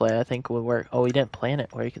over play, I think would work. Oh, he didn't plan it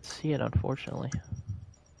where you could see it, unfortunately.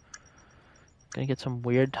 Gonna get some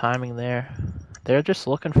weird timing there. They're just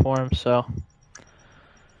looking for him, so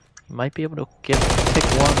you might be able to pick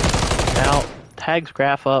one out. Tags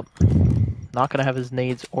Graph up. Not gonna have his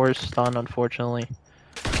nades or his stun, unfortunately.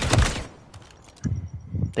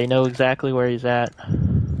 They know exactly where he's at.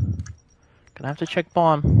 Gonna have to check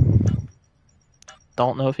bomb.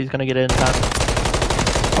 Don't know if he's gonna get it in time.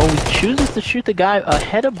 Oh, he chooses to shoot the guy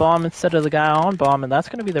ahead of bomb instead of the guy on bomb, and that's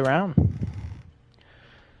gonna be the round.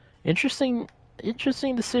 Interesting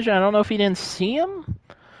decision. I don't know if he didn't see him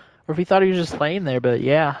or if he thought he was just laying there, but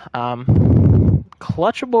yeah,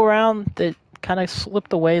 clutchable round that kind of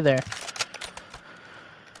slipped away there.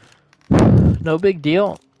 No big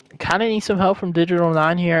deal. Kind of need some help from Digital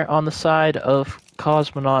 9 here on the side of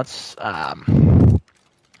Cosmonauts.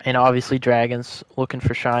 And obviously Dragons looking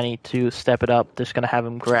for Shiny to step it up. Just going to have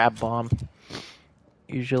him grab bomb.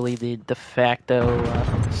 Usually the de facto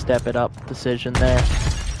step it up decision there.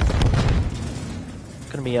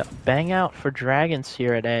 Going to be a bang out for Dragons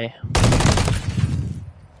here at A.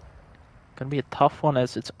 Going to be a tough one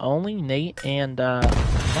as it's only Nate and... am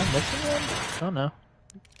I missing one? I don't know.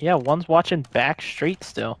 Yeah, one's watching back straight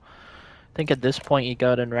still. I think at this point you go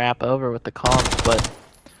ahead and wrap over with the comms, but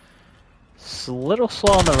it's a little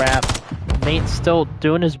slow on the wrap. Nate's still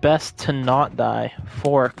doing his best to not die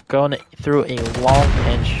for going through a long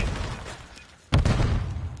pinch.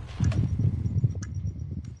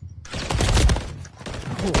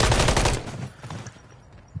 Ooh.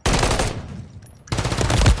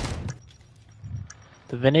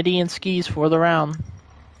 Divinity and skis for the round.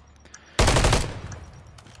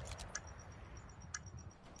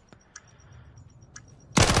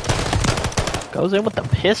 Goes in with the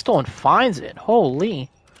pistol and finds it. Holy.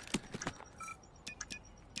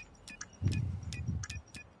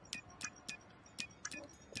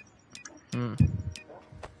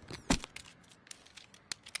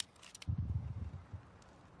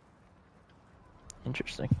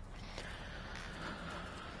 Interesting.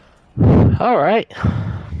 All right.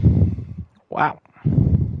 Wow.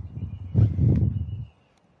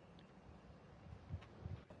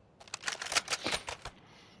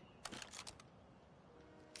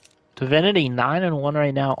 Divinity 9-1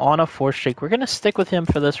 right now on a 4 streak. We're gonna stick with him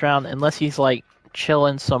for this round unless he's like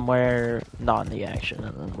chilling somewhere not in the action,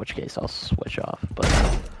 in which case I'll switch off. But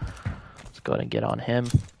let's go ahead and get on him.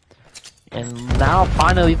 And now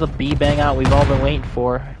finally the B bang out we've all been waiting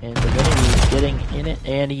for, and Divinity is getting in it,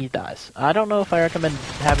 and he dies. I don't know if I recommend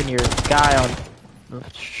having your guy on the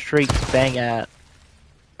streaks bang at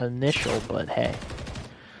initial, but hey.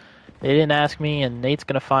 They didn't ask me, and Nate's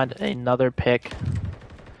gonna find another pick.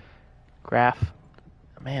 Graph.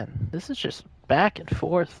 Man, this is just back and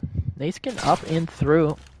forth. Nate's getting up and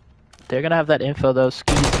through. They're gonna have that info though.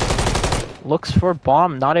 Skis looks for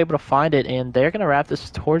bomb, not able to find it, and they're gonna wrap this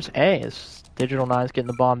towards A as Digital 9's getting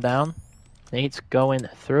the bomb down. Nate's going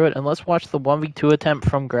through it, and let's watch the 1v2 attempt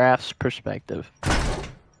from Graph's perspective.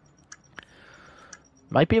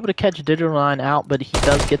 Might be able to catch Digital 9 out, but he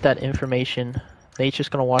does get that information. Nate's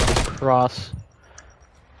just gonna watch this cross.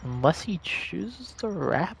 Unless he chooses to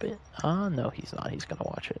wrap it. No, he's not. He's gonna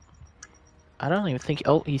watch it. I don't even think...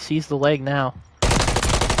 Oh, he sees the leg now.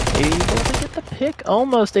 Able to get the pick.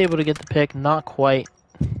 Almost able to get the pick. Not quite.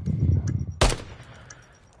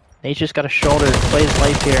 Nate's just got a shoulder to play his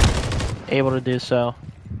life here. Able to do so.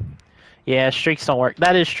 Yeah, streaks don't work.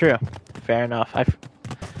 That is true. Fair enough.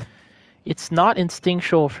 It's not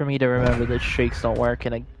instinctual for me to remember that streaks don't work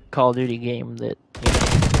in a Call of Duty game that, you know,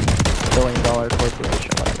 $1 billion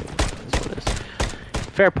corporation, whatever is what it is.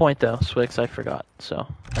 Fair point though, Swix, I forgot, so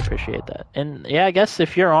I appreciate that. And yeah, I guess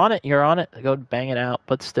if you're on it, you're on it. Go bang it out,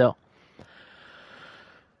 but still.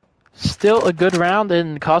 Still a good round,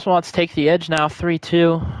 and Cosmonauts take the edge now,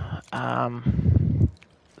 3-2.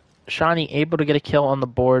 Shiny able to get a kill on the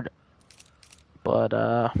board, but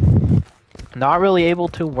not really able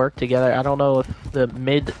to work together. I don't know if the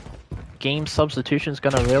mid-game substitution is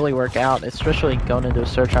going to really work out, especially going into a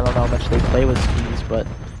search. I don't know how much they play with skis, but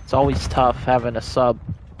it's always tough having a sub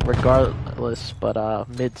regardless, but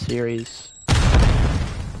mid-series,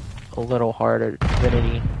 a little harder.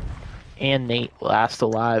 Divinity and Nate last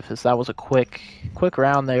alive, as that was a quick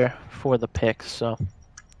round there for the picks, so.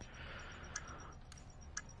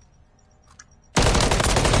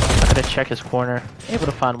 Gonna check his corner, able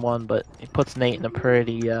to find one, but it puts Nate in a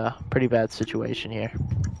pretty bad situation here.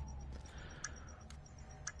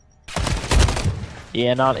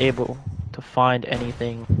 Yeah, not able to find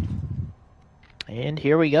anything. And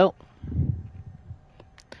here we go.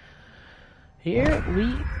 Here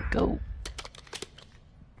we go.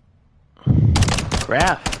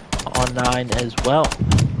 Graph on 9 as well.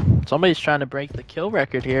 Somebody's trying to break the kill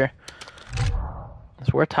record here.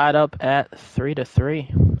 So we're tied up at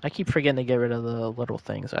 3-3. I keep forgetting to get rid of the little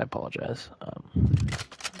things. I apologize.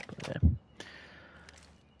 Yeah.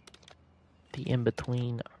 The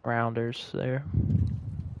in-between rounders there.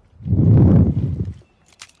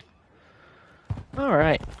 All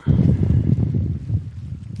right.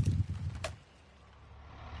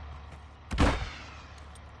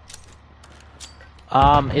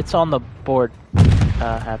 It's on the board,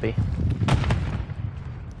 Happy.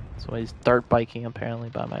 So he's dirt biking apparently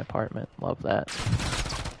by my apartment. Love that.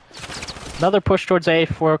 Another push towards A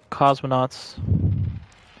for Cosmonauts.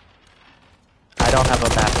 I don't have a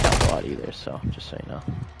map count lot either, so just so you know.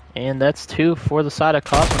 And that's 2 for the side of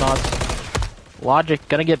Cosmonauts. Logic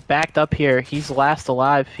gonna get backed up here. He's last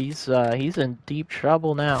alive. He's in deep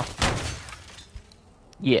trouble now.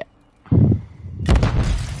 Yeah.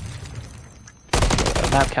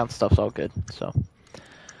 Map count stuff's all good, so.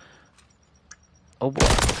 Oh boy.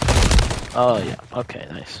 Oh yeah, okay,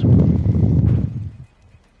 nice.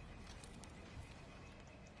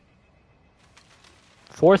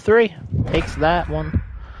 Four 3 takes that one.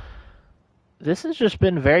 This has just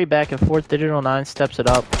been very back and forth. Digital 9 steps it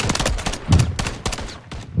up.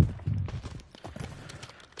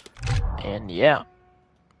 And yeah.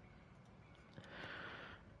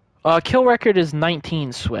 Kill record is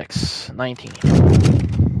 19, Swix. 19.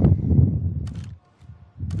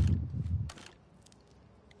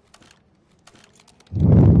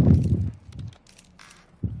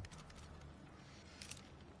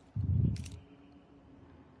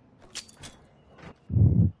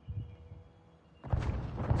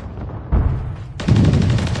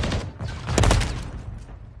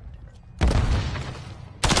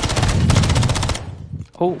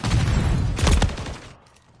 Oh.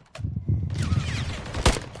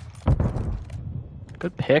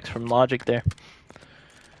 Good picks from Logic there.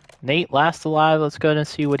 Nate last alive. Let's go ahead and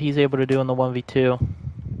see what he's able to do in the 1v2.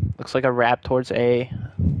 Looks like a wrap towards A.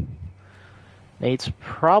 Nate's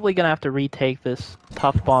probably going to have to retake this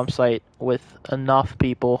tough bomb site with enough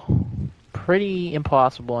people. Pretty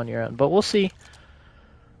impossible on your own, but we'll see.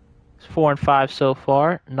 It's 4 and 5 so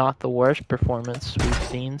far. Not the worst performance we've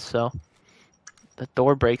seen, so The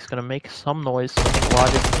door break's gonna make some noise. I think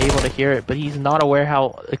Logic's able to hear it, but he's not aware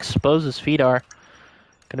how exposed his feet are.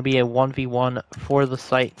 Gonna be a 1v1 for the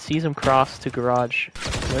site. Sees him cross to garage.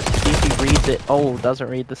 Let's see if he reads it. Oh, doesn't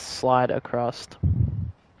read the slide across.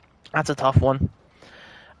 That's a tough one.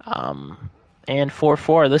 And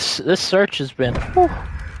 4-4. This search has been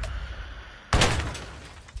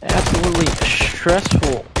absolutely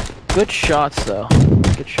stressful. Good shots though.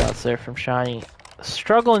 Good shots there from Shiny.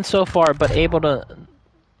 Struggling so far, but able to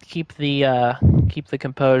keep the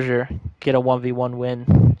composure, get a 1v1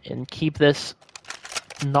 win, and keep this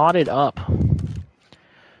knotted up.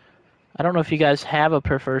 I don't know if you guys have a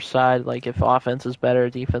preferred side, like if offense is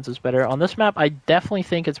better, defense is better. On this map, I definitely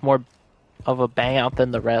think it's more of a bang out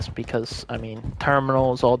than the rest because, I mean,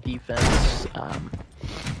 Terminal is all defense.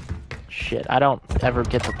 Shit, I don't ever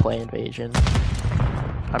get to play Invasion.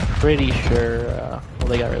 I'm pretty sure, well,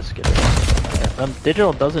 they got Risk it.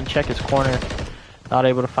 Digital doesn't check his corner. Not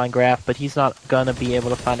able to find Graph, but he's not gonna be able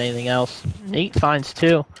to find anything else. Nate finds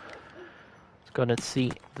two. Let's go and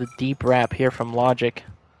see the deep wrap here from Logic.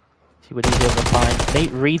 See what he's able to find.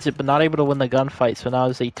 Nate reads it, but not able to win the gunfight, so now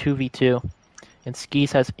it's a 2v2. And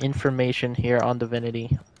Skis has information here on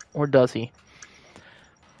Divinity. Or does he?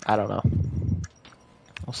 I don't know.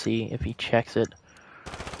 We'll see if he checks it.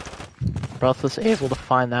 Breathless able to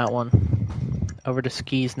find that one. Over to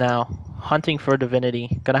Skis now. Hunting for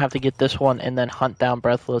Divinity. Gonna have to get this one and then hunt down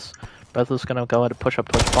Breathless. Breathless gonna go ahead and push up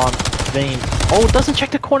towards spawn. Vane. Oh, doesn't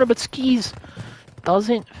check the corner, but Skis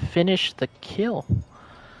doesn't finish the kill.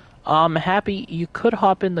 Happy, you could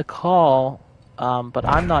hop in the call, but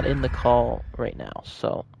I'm not in the call right now,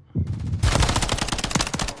 so...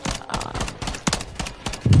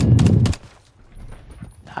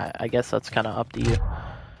 I guess that's kind of up to you.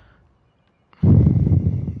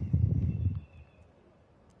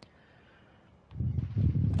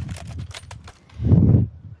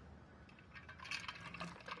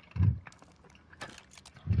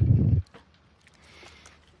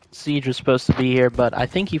 Siege was supposed to be here, but I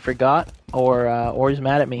think he forgot, or he's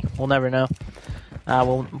mad at me. We'll never know.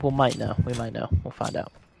 We might know. We might know. We'll find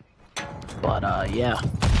out. But yeah,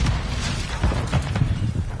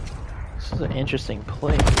 this is an interesting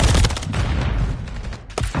play.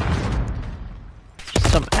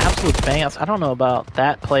 Just some absolute bangouts. I don't know about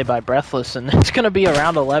that play by Breathless, and it's gonna be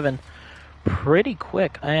around 11, pretty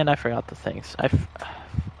quick. And I forgot the things.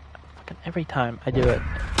 Every time I do it.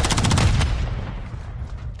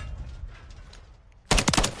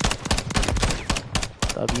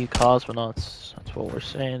 W Cosmonauts, that's what we're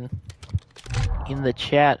saying in the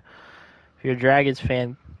chat. If you're a Dragons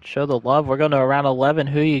fan, show the love. We're going to around 11.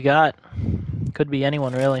 Who you got? Could be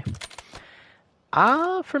anyone, really.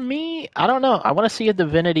 For me, I don't know. I want to see a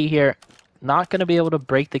Divinity here. Not going to be able to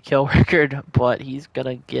break the kill record, but he's going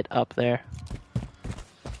to get up there.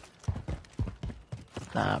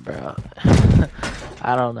 Nah, bro.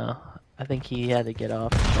 I don't know. I think he had to get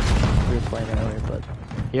off. We were playing earlier, but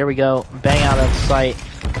here we go. Bang out of sight.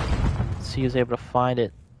 Let's see who's able to find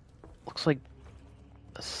it. Looks like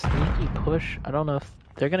a sneaky push. I don't know if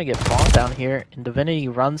they're going to get bombed down here. And Divinity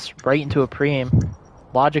runs right into a pre-aim.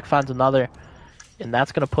 Logic finds another. And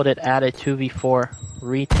that's going to put it at a 2v4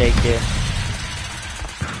 retake here.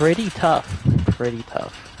 Pretty tough. Pretty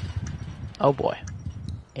tough. Oh boy.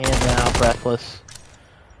 And now Breathless.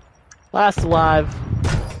 Last alive.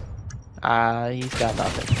 He's got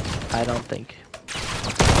nothing. I don't think.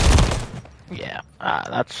 Yeah,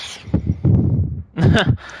 that's...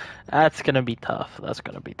 that's gonna be tough. That's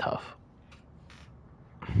gonna be tough.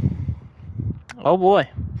 Oh boy.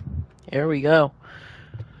 Here we go.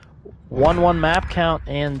 1-1 map count,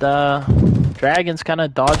 and Dragons kind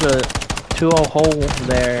of dodge a 2-0 hole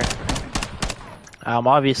there.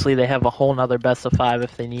 Obviously, they have a whole nother best of 5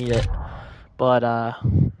 if they need it. But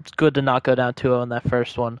it's good to not go down 2-0 in that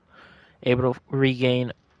first one. Able to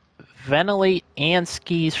regain. Ventilate and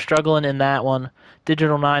Skis struggling in that one.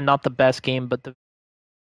 Digital 9, not the best game, but the...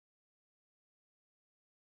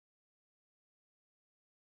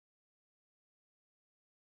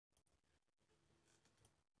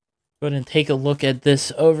 Go ahead and take a look at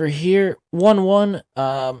this over here. 1-1.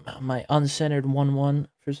 My uncentered 1-1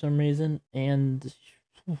 for some reason. And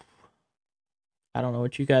I don't know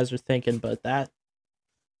what you guys are thinking, but that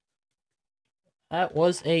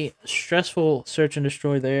was a stressful search and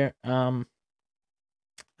destroy there.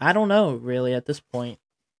 I don't know, really, at this point.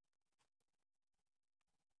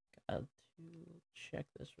 Got to check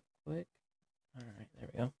this real quick. Alright, there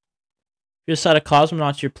we go. If you're a side of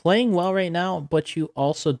Cosmonauts, you're playing well right now, but you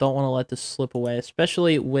also don't want to let this slip away,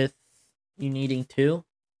 especially with you needing to.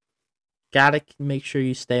 Gotta make sure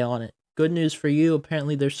you stay on it. Good good news for you.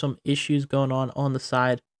 Apparently, there's some issues going on the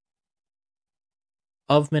side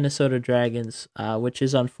of Minnesota Dragons, which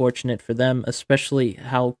is unfortunate for them, especially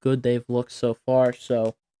how good they've looked so far.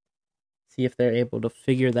 So, see if they're able to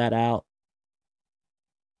figure that out.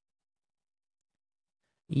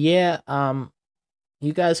 Yeah,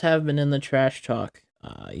 you guys have been in the trash talk.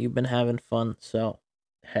 You've been having fun, so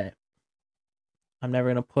hey, I'm never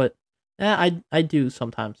gonna put. I do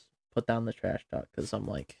sometimes put down the trash talk because I'm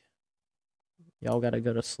like, y'all gotta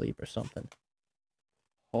go to sleep or something.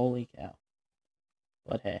 Holy cow!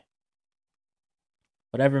 But hey,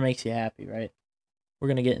 whatever makes you happy, right? We're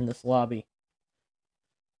gonna get in this lobby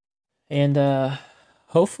and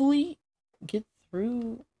hopefully get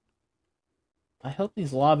through. I hope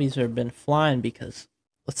these lobbies have been flying because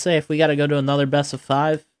let's say if we gotta go to another best of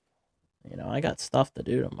 5, I got stuff to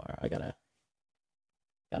do tomorrow. I got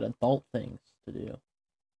adult things to do.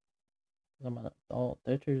 I'm an adult.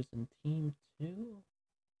 There's in team 2.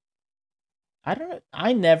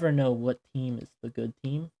 I never know what team is the good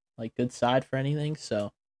team, like good side for anything,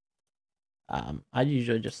 so I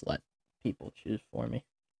usually just let people choose for me.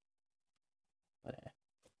 But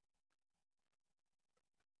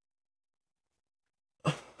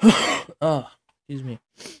oh, excuse me.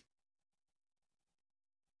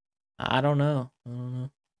 I don't know.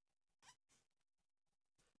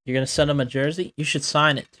 You're gonna send them a jersey? You should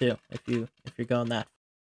sign it too if you're going that.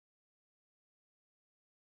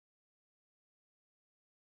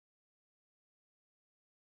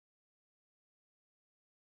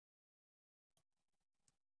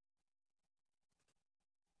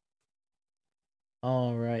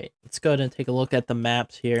 All right, let's go ahead and take a look at the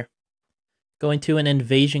maps here. Going to an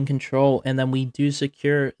invasion control, and then we do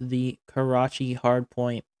secure the Karachi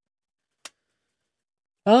hardpoint.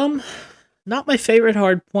 Not my favorite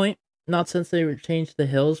hardpoint. Not since they changed the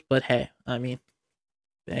hills, but hey, I mean,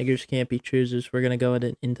 beggars can't be choosers. We're gonna go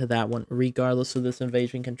into that one, regardless of this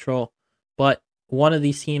invasion control. But one of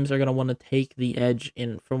these teams are gonna want to take the edge.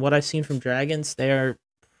 And from what I've seen from Dragons, they are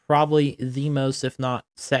probably the most, if not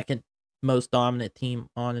second most dominant team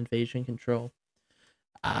on invasion control.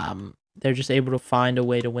 They're just able to find a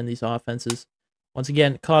way to win these offenses. Once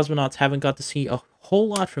again, Cosmonauts haven't got to see a whole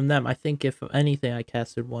lot from them. I think if anything, I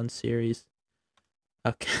casted one series.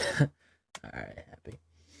 Okay. Alright, happy.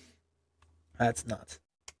 That's nuts.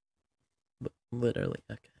 But literally,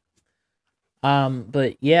 okay.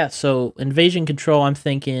 But yeah, so invasion control, I'm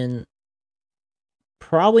thinking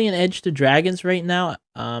probably an edge to Dragons right now.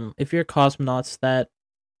 If you're Cosmonauts, that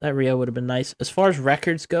Rio would have been nice. As far as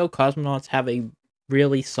records go, Cosmonauts have a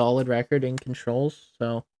really solid record in controls,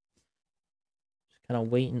 so just kind of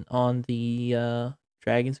waiting on the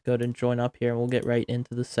Dragons to go and join up here, and we'll get right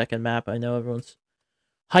into the second map. I know everyone's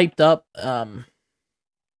hyped up.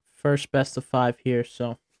 First best of 5 here,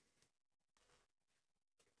 so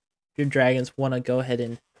if your Dragons want to go ahead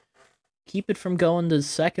and keep it from going to the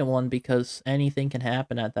second one, because anything can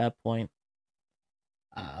happen at that point.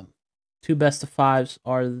 2 best of 5s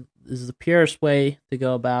is the purest way to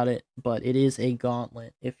go about it, but it is a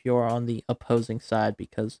gauntlet if you're on the opposing side,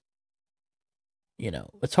 because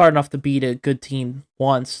it's hard enough to beat a good team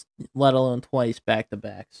once, let alone twice back to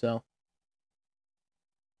back. So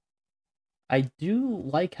I do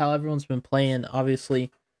like how everyone's been playing.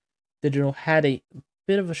 Obviously, Digital had a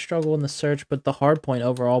bit of a struggle in the search, but the hardpoint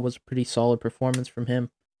overall was a pretty solid performance from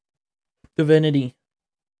him. Divinity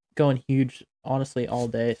going huge, honestly, all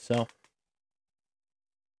day. So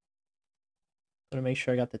to make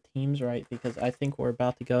sure I got the teams right, because I think we're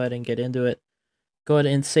about to go ahead and get into it. Go ahead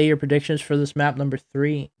and say your predictions for this map number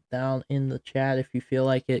 3 down in the chat if you feel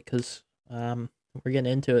like it, because we're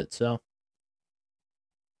getting into it. So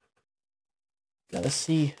gotta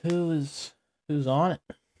see who's on it,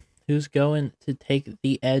 who's going to take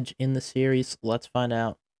the edge in the series. Let's find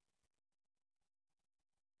out.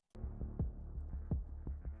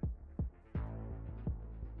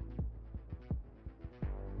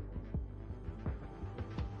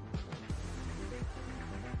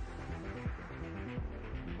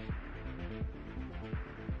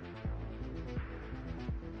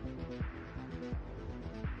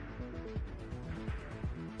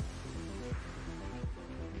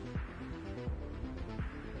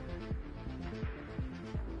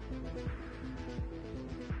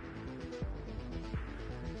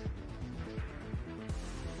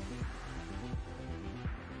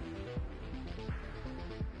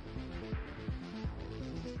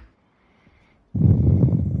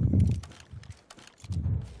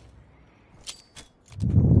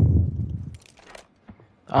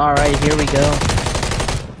 Alright, here we go.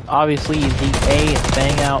 Obviously, the A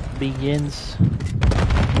bang out begins.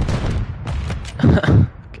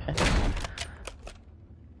 Okay.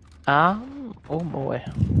 Oh boy.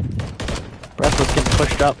 Breathless getting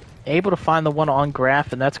pushed up. Able to find the one on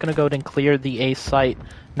Graph, and that's going to go ahead and clear the A site.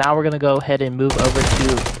 Now we're going to go ahead and move over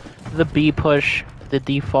to the B push, the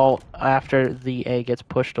default, after the A gets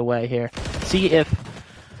pushed away here. See if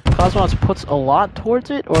Cosmonauts puts a lot towards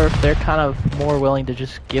it, or if they're kind of more willing to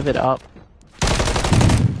just give it up.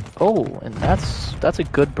 Oh, and that's a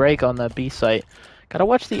good break on the B site. Gotta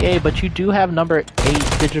watch the A, but you do have number 8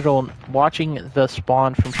 Digital watching the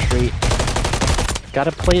spawn from Street.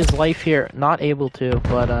 Gotta play his life here. Not able to,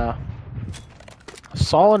 but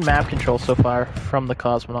solid map control so far from the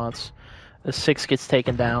Cosmonauts. The 6 gets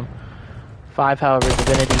taken down. 5, however,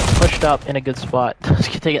 Divinity pushed up in a good spot.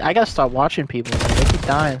 I gotta stop watching people, man. They keep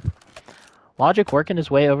dying. Logic working his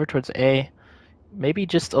way over towards A. Maybe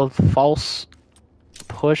just a false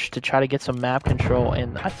push to try to get some map control,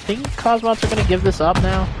 and I think Cosmonauts are going to give this up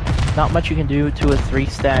now. Not much you can do to a 3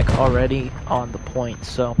 stack already on the point,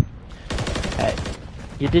 so hey,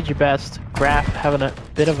 you did your best. Graph having a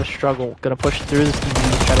bit of a struggle, going to push through this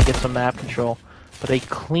DB, try to get some map control, but a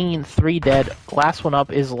clean 3 dead. Last one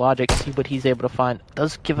up is Logic, see what he's able to find.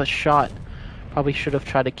 Does give a shot. Probably should have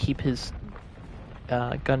tried to keep his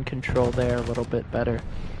gun control there a little bit better.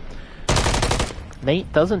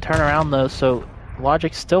 Nate doesn't turn around though, so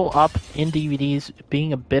Logic still up in DVDs,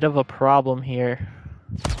 being a bit of a problem here.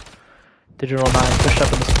 Digital 9 pushed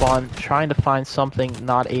up in the spawn, trying to find something,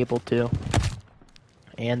 not able to.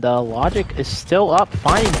 And Logic is still up,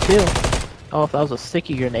 finding 2. Oh, if that was a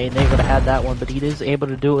sticky grenade, Nate would have had that one, but he is able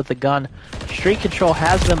to do it with the gun. Street control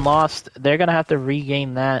has been lost. They're going to have to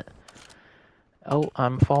regain that. Oh,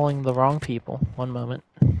 I'm following the wrong people. One moment.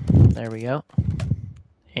 There we go.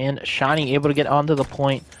 And Shiny able to get onto the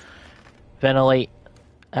point. Ventilate,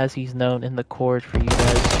 as he's known in the chord for you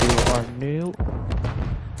guys who are new.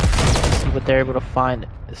 Let's see what they're able to find.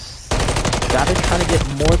 Gotta try to get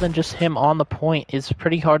more than just him on the point. It's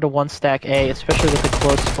pretty hard to one stack A, especially with the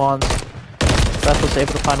close spawns. Beth was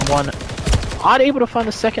able to find one. Odd able to find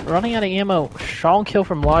the second, running out of ammo. Strong kill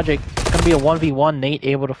from Logic. It's gonna be a 1v1. Nate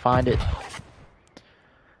able to find it.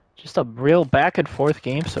 Just a real back and forth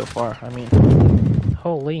game so far. I mean,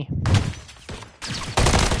 holy.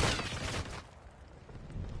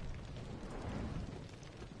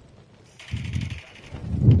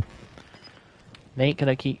 Nate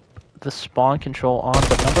gonna keep the spawn control on,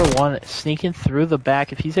 but number 1 sneaking through the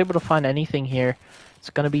back. If he's able to find anything here, it's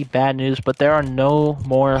gonna be bad news, but there are no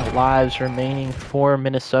more lives remaining for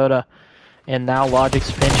Minnesota. And now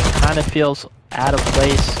Logic's pinch kind of feels out of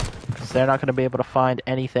place, because they're not gonna be able to find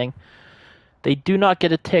anything. They do not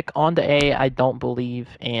get a tick onto A, I don't believe,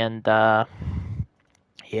 and yeah,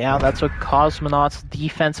 that's a Cosmonauts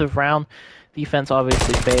defensive round. Defense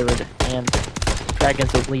obviously favored, and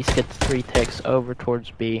Dragons at least get 3 ticks over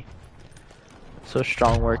towards B. So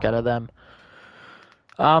strong work out of them.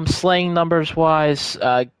 Slaying numbers wise,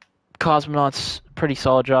 Cosmonauts pretty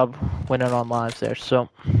solid job winning on lives there. So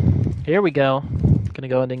here we go. Gonna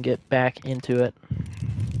go ahead and get back into it.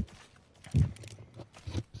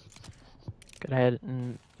 Go ahead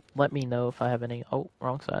and let me know if I have any. Oh,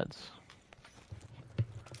 wrong sides.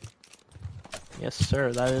 Yes,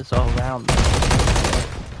 sir. That is all round.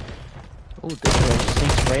 Oh, Digital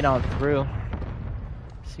sneaks right on through.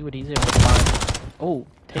 See what he's able to find. Oh,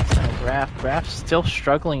 takes down Graph. Graph's still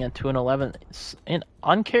struggling at 2-11. It's an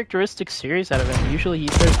uncharacteristic series out of him. Usually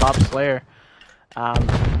he's their top slayer.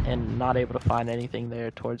 And not able to find anything there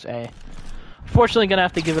towards A. Unfortunately, gonna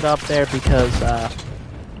have to give it up there because,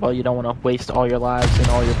 well, you don't want to waste all your lives and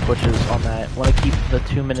all your pushes on that. Want to keep the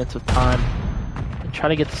 2 minutes of time and try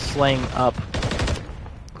to get the slaying up.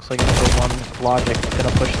 Looks like number 1 Logic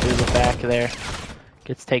gonna push through the back there.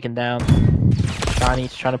 Gets taken down.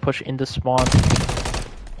 Shiny's trying to push into spawn.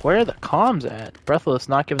 Where are the comms at? Breathless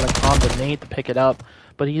not giving the comm to Nate to pick it up,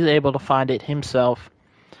 but he's able to find it himself.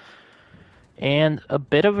 And a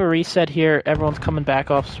bit of a reset here. Everyone's coming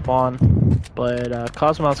back off spawn, but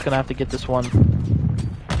Cosmonauts gonna have to get this one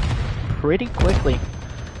pretty quickly.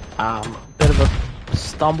 Bit of a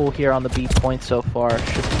stumble here on the B point so far.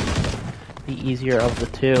 Should be the easier of the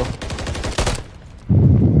 2.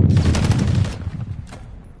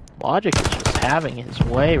 Logic is just having his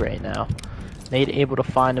way right now. Nate able to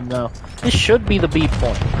find him though. This should be the B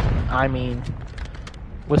point. I mean,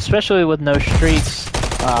 especially with no streaks,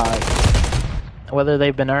 whether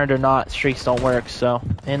they've been earned or not, streaks don't work. So,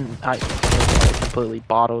 and I completely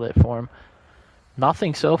bottled it for him.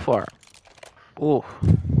 Nothing so far. Ooh.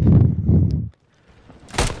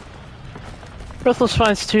 Breathless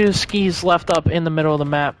finds 2 skis left up in the middle of the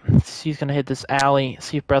map. He's gonna hit this alley.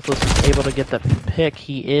 See if Breathless is able to get the pick.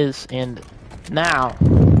 He is, and now,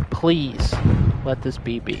 please, let this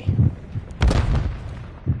be.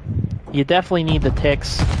 You definitely need the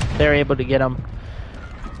ticks. They're able to get them.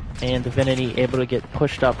 And Divinity able to get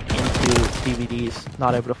pushed up into DVDs.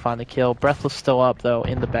 Not able to find the kill. Breathless still up, though,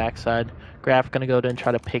 in the backside. Graf going to go and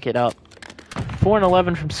try to pick it up. 4 and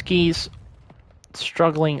 11 from Skis.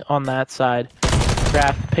 Struggling on that side.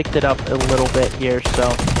 Graf picked it up a little bit here,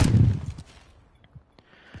 so...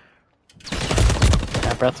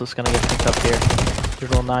 Yeah, Breathless going to get picked up here.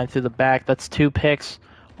 Digital 9 through the back. That's 2 picks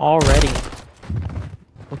already.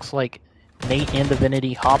 Looks like Nate and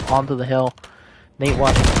Divinity hop onto the hill. Nate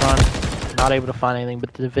watching front, not able to find anything,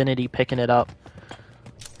 but Divinity picking it up.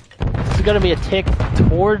 This is going to be a tick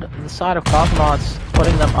toward the side of Cosmonauts,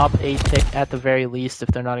 putting them up a tick at the very least if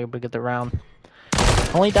they're not able to get the round.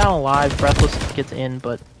 Only down alive, Breathless gets in,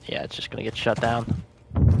 but yeah, it's just going to get shut down.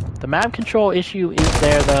 The map control issue is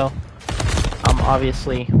there, though.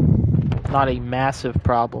 Obviously, not a massive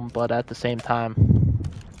problem, but at the same time,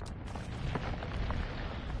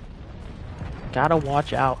 gotta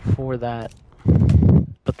watch out for that.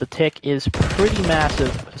 But the tick is pretty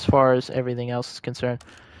massive as far as everything else is concerned.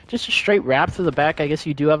 Just a straight wrap through the back. I guess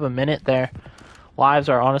you do have a minute there. Lives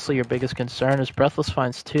are honestly your biggest concern. As Breathless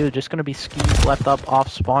finds 2, just going to be Skis left up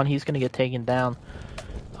off spawn. He's going to get taken down.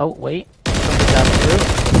 Oh, wait. Something got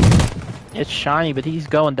through. It's Shiny, but he's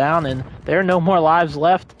going down, and there are no more lives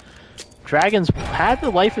left. Dragons had the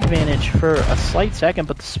life advantage for a slight second,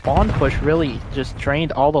 but the spawn push really just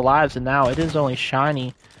drained all the lives, and now it is only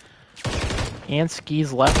Shiny and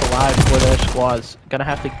Skis left alive for their squads. Gonna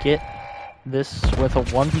have to get this with a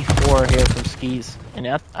 1v4 here from Skis, and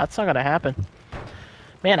that's not gonna happen.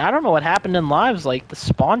 Man, I don't know what happened in lives, like the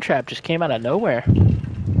spawn trap just came out of nowhere.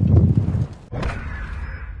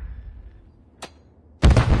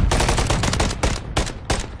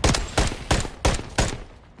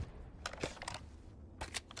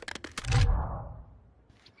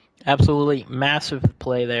 Absolutely massive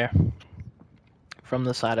play there from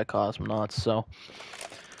the side of Cosmonauts. So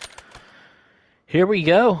here we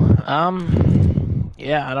go.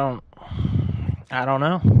 Yeah, I don't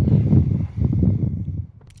know.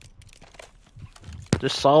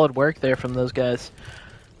 Just solid work there from those guys.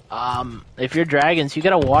 If you're Dragons, you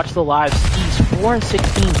gotta watch the lives. Skis 4 and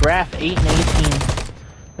 16, Graf 8 and 18.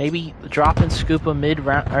 Maybe dropping Scoopa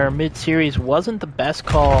mid series wasn't the best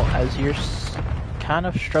call, as you're kind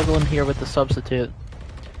of struggling here with the substitute.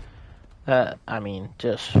 I mean,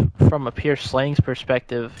 just from a pure slayings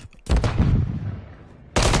perspective.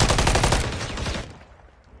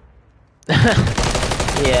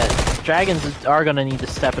 Yeah, Dragons are going to need to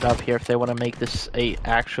step it up here if they want to make this a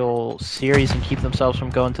actual series and keep themselves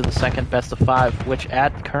from going to the second best of 5, which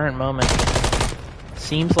at the current moment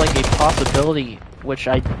seems like a possibility, which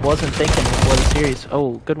I wasn't thinking before the series.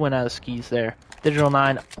 Oh, good win out of Skis there. Digital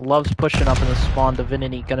 9 loves pushing up in the spawn.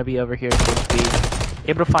 Divinity going to be over here at full speed.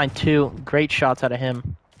 Able to find 2 great shots out of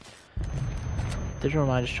him. Digital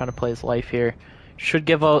 9 just trying to play his life here. Should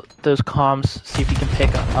give out those comms, see if he can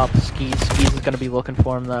pick up Skis. Skis is going to be looking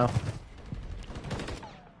for him, though.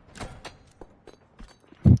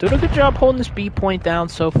 Doing a good job holding this B point down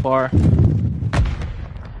so far.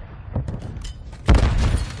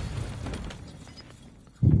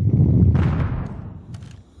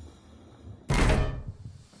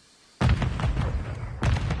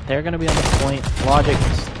 They're going to be on the point. Logic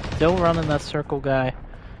still running that circle guy.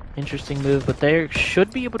 Interesting move, but they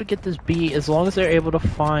should be able to get this B as long as they're able to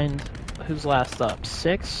find... Who's last up?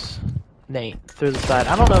 6? Nate, through the side.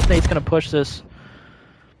 I don't know if Nate's going to push this.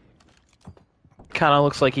 Kind of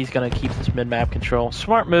looks like he's going to keep this mid-map control.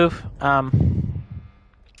 Smart move.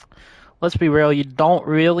 Let's be real, you don't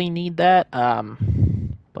really need that.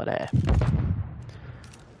 But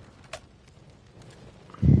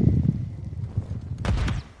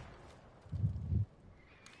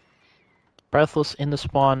Breathless in the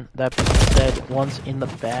spawn. That being said, one's in the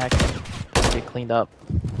back. Get cleaned up.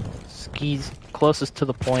 Skis closest to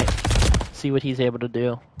the point. See what he's able to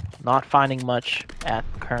do. Not finding much at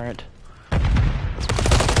current.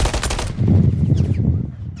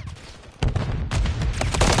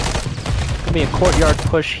 Gonna be a courtyard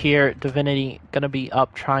push here. Divinity gonna be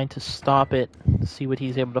up trying to stop it. See what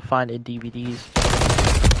he's able to find in DVDs.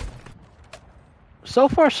 So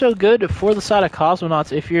far, so good for the side of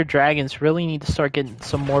Cosmonauts. If you're Dragons, really need to start getting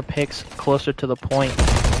some more picks closer to the point.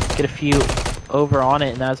 Get a few over on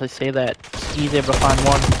it, and as I say that, Skis able to find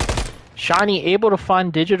one. Shiny able to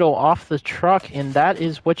find Digital off the truck, and that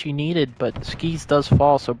is what you needed, but Skis does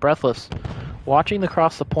fall, so Breathless watching the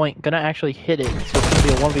cross the point, gonna actually hit it, so it's gonna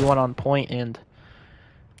be a 1v1 on point, and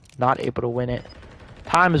not able to win it.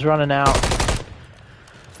 Time is running out.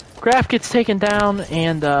 Graf gets taken down,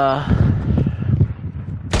 and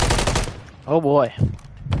Oh boy.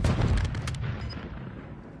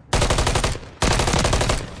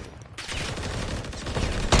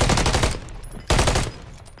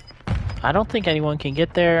 I don't think anyone can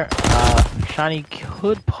get there. Shiny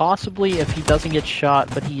could possibly if he doesn't get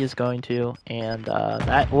shot, but he is going to. And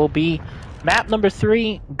that will be map number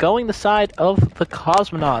 3, going the side of the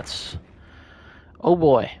Cosmonauts. Oh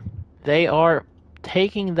boy. They are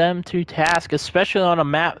taking them to task, especially on a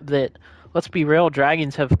map that, let's be real,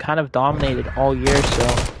 Dragons have kind of dominated all year,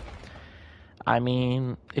 so... I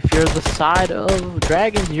mean, if you're the side of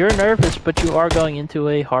Dragons, you're nervous, but you are going into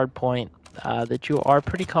a hard point that you are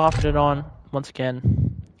pretty confident on, once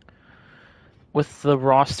again. With the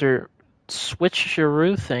roster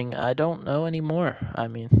switcheroo thing, I don't know anymore. I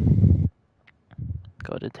mean,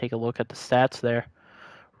 go to take a look at the stats there.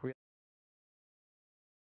 It's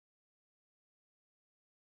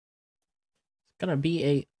gonna be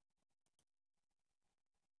a...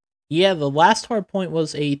 Yeah, the last hard point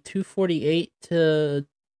was a 248 to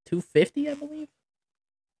 250, I believe.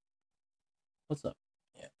 What's up?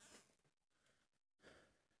 Yeah.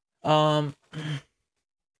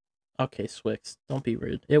 Okay, Swix, don't be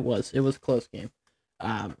rude. It was a close game.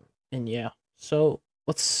 And yeah. So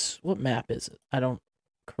what map is it? I don't...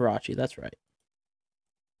 Karachi, that's right.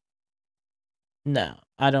 No,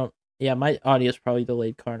 I don't... Yeah, my audio's probably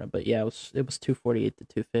delayed, Karna, but yeah, it was 248 to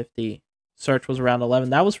 250. Search was around 11.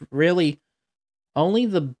 That was really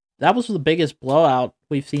that was the biggest blowout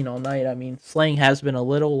we've seen all night. I mean, Slaying has been a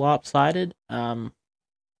little lopsided. But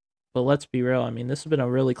let's be real. I mean, this has been a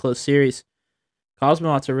really close series.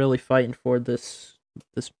 Cosmonauts are really fighting for this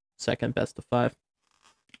second best of 5.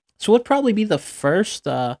 So it'd probably be the first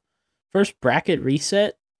bracket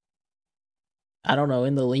reset. I don't know,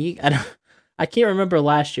 in the league. I can't remember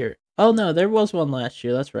last year. Oh no, there was one last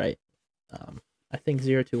year. That's right. I think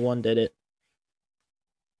 021 did it.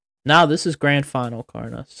 Now this is grand final,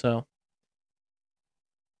 Karna. So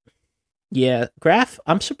yeah, Graf.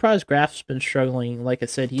 I'm surprised Graf's been struggling. Like I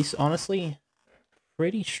said, he's honestly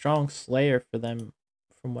pretty strong Slayer for them,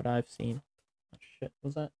 from what I've seen. Oh, shit,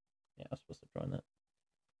 was that? Yeah, I was supposed to join that.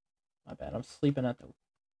 My bad. I'm sleeping at the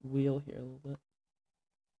wheel here a little bit.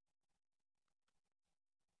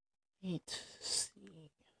 Need to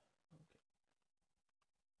see.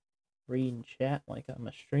 Reading chat like I'm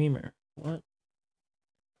a streamer. What?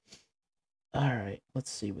 Alright,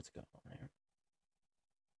 let's see what's going on here.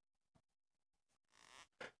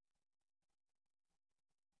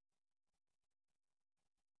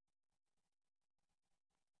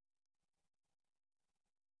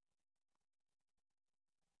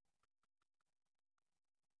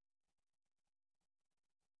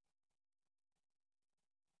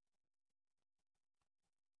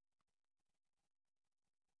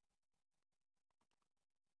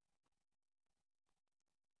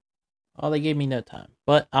 Oh, they gave me no time.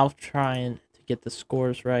 But I'll try and to get the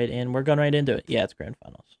scores right, and we're going right into it. Yeah, it's grand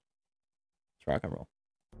finals. Let's rock and roll.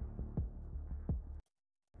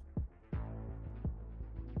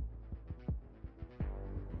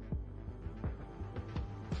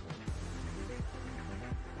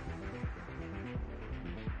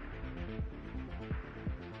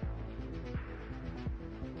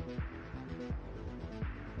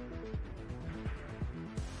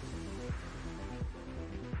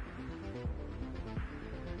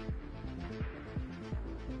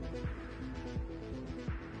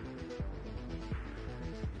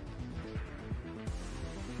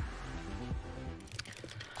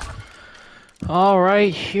 All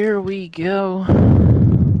right, here we go.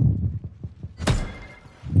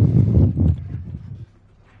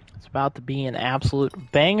 It's about to be an absolute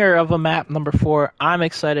banger of a map, number 4. I'm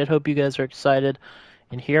excited. Hope you guys are excited.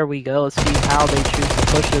 And here we go. Let's see how they choose to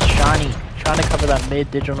push this Shiny. Trying to cover that mid.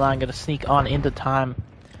 Digital line going to sneak on into time.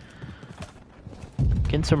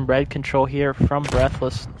 Getting some red control here from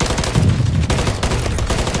Breathless.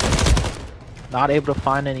 Not able to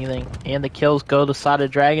find anything. And the kills go to side of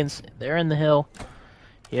Dragons. They're in the hill.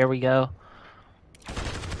 Here we go.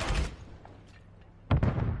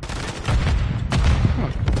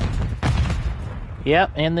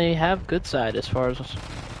 Yep, and they have good side as far as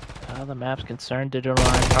the map's concerned. Digital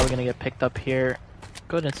line probably going to get picked up here.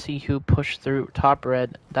 Go ahead and see who pushed through top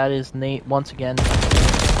red. That is Nate once again.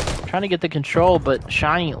 Trying to get the control, but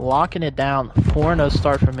Shiny locking it down. 4-0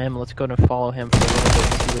 start from him. Let's go ahead and follow him for a little bit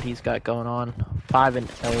and see what he's got going on.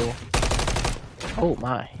 5-0. Oh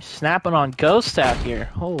my. Snapping on Ghost out here.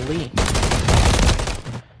 Holy.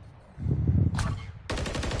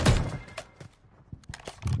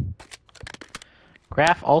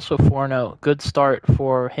 Graf also 4-0. Good start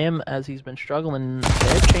for him as he's been struggling.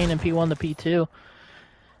 They're chaining P1 to P2.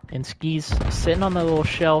 And Ski's sitting on the little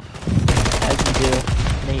shelf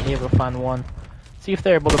do. Nate able to find one. See if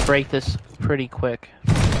they're able to break this pretty quick.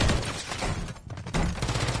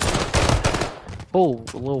 Oh,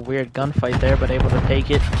 a little weird gunfight there, but able to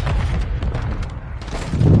take it.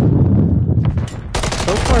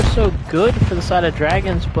 So far, so good for the side of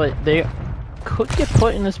Dragons, but they could get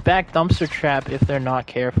put in this back dumpster trap if they're not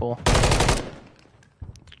careful.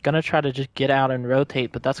 Gonna try to just get out and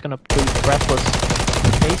rotate, but that's gonna prove Breathless.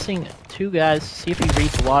 Facing two guys, see if he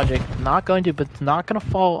reads logic. Not going to, but it's not gonna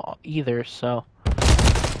fall either, so.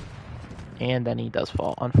 And then he does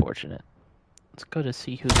fall, unfortunate. Let's go to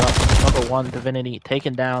see who's up. Number 1, Divinity,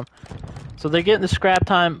 taken down. So they're getting the scrap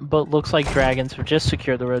time, but looks like Dragons have just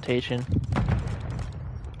secured the rotation.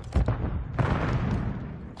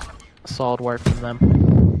 Solid work from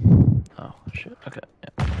them. Oh, shit, okay.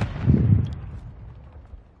 Yeah.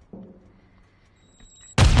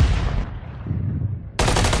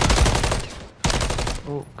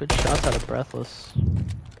 Oh, good shots out of Breathless.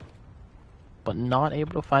 But not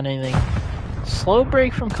able to find anything. Slow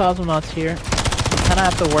break from Cosmonauts here. You kind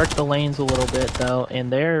of have to work the lanes a little bit, though,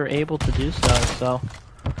 and they're able to do so.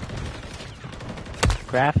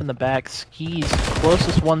 Graph in the back, Skis,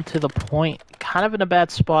 closest one to the point. Kind of in a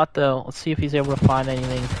bad spot, though. Let's see if he's able to find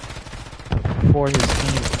anything for his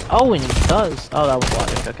team. Oh, and he does. Oh, that was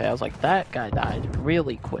logic. Okay, I was like, that guy died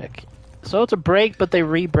really quick. So it's a break, but they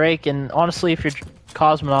re-break, and honestly, if you're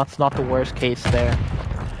Cosmonauts, not the worst case there.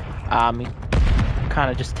 You kind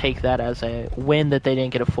of just take that as a win that they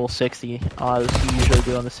didn't get a full 60, as you usually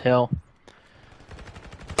do on this hill.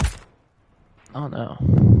 Oh no.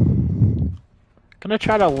 Gonna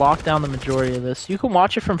try to lock down the majority of this. You can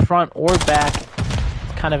watch it from front or back.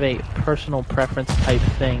 It's kind of a personal preference type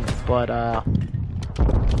thing, but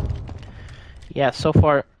yeah, so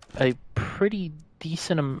far a pretty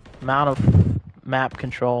decent amount of map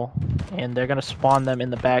control, and they're gonna spawn them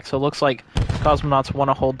in the back. So it looks like Cosmonauts want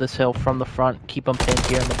to hold this hill from the front, keep them pinned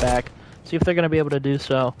here in the back. See if they're gonna be able to do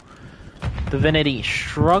so. Divinity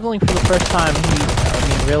struggling for the first time. I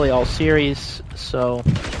mean, really all series. So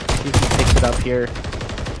see if he picks it up here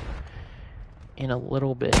in a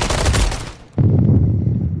little bit.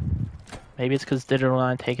 Maybe it's because Digital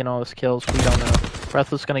 9 taking all his kills. We don't know.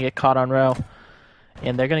 Breathless gonna get caught on row,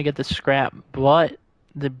 and they're gonna get the scrap. But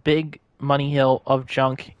the big money hill of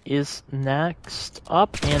junk is next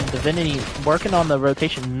up, and Divinity working on the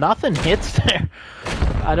rotation. Nothing hits there.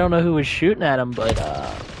 I don't know who was shooting at him, but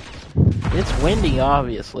it's windy,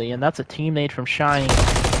 obviously, and that's a teammate from Shiny.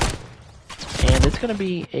 And it's going to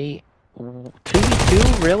be a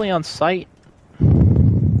 2v2 really on site.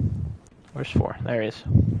 Where's 4? There he is.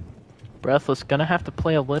 Breathless going to have to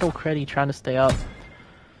play a little cruddy trying to stay up.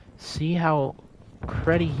 See how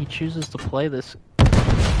cruddy he chooses to play this.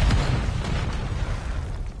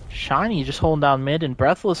 Shiny just holding down mid, and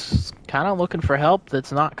Breathless kind of looking for help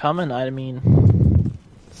that's not coming. I mean,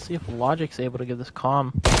 let's see if Logic's able to give this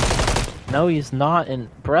calm. No, he's not, and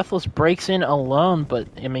Breathless breaks in alone, but,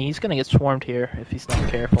 I mean, he's going to get swarmed here if he's not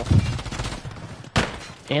careful.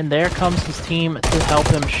 And there comes his team to help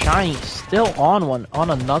him. Shiny still on one,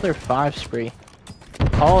 on another 5 spree.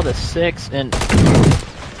 Call it a 6, and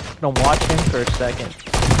I'm going to watch him for a second.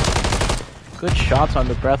 Good shots on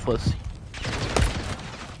the Breathless.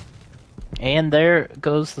 And there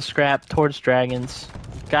goes the scrap towards Dragons.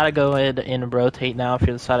 Gotta go ahead and rotate now if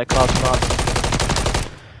you're the side of Cosmonauts.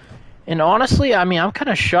 And honestly, I mean, I'm kind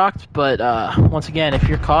of shocked, but once again, if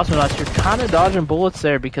you're Cosmonauts, you're kind of dodging bullets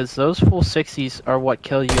there because those full 60s are what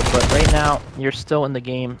kill you. But right now, you're still in the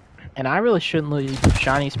game. And I really shouldn't leave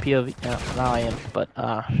Shiny's POV. Now I am, but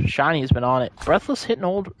Shiny has been on it. Breathless hitting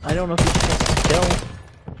old. I don't know if he gets kill.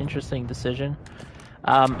 Interesting decision.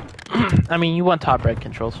 I mean, you want top red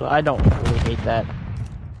control, so I don't really hate that.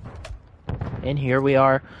 And here we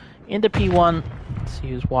are into P1. Let's see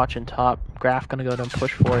who's watching top. Graph gonna go down and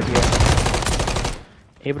push forward here.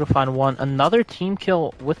 Able to find one. Another team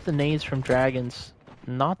kill with the nades from Dragons.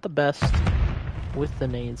 Not the best with the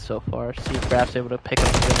nades so far. See if Graph's able to pick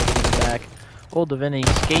up Divinity in the back. Old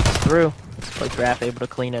Divinity skates through, but Graph able to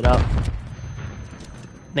clean it up.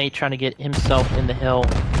 Nate trying to get himself in the hill.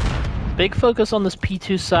 Big focus on this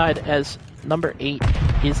P2 side as number 8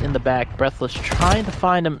 is in the back. Breathless trying to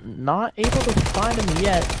find him. Not able to find him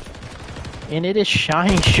yet. And it is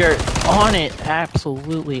Shiny Shirt on it.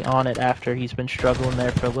 Absolutely on it after he's been struggling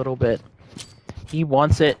there for a little bit. He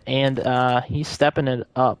wants it, and he's stepping it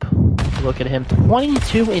up. Look at him.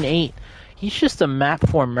 22 and 8. He's just a map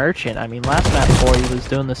 4 merchant. I mean, last map 4 he was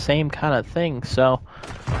doing the same kind of thing. So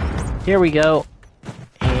here we go.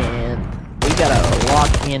 And we gotta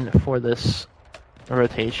lock in for this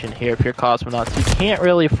rotation here if you're Cosmonauts. You can't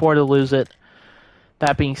really afford to lose it.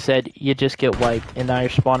 That being said, you just get wiped, and now you're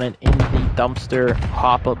spawning in the dumpster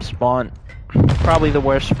hop-up spawn. Probably the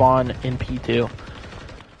worst spawn in P2.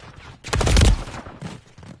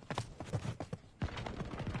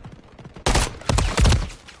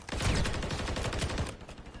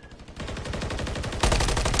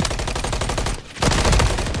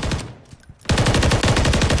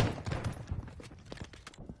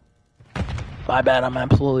 My bad, I'm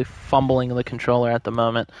absolutely fumbling the controller at the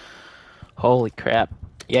moment. Holy crap.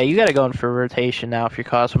 Yeah, you gotta go in for rotation now if you're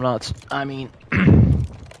Cosmonauts. I mean,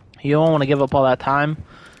 you don't want to give up all that time,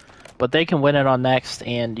 but they can win it on next,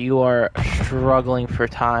 and you are struggling for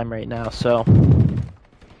time right now, so...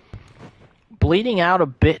 Bleeding out a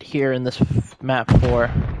bit here in this map 4.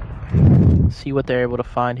 See what they're able to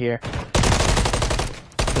find here.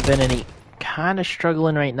 Divinity kind of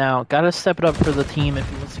struggling right now. Gotta step it up for the team if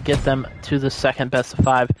he wants to get them to the second best of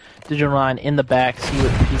 5. Digital 9 in the back, see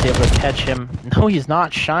if he's able to catch him. No, he's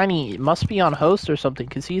not. Shiny must be on host or something,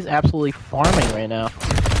 because he's absolutely farming right now.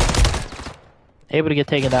 Able to get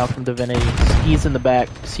taken down from Divinity. He's in the back,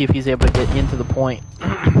 see if he's able to get into the point.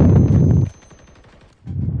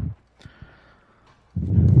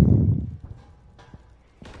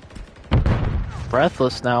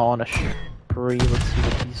 Breathless now on a spree. Let's see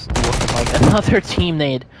what he's looking like. Another team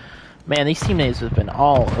nade. Man, these team nades have been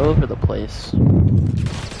all over the place. Get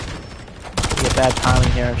bad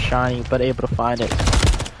timing here on Shiny, but able to find it.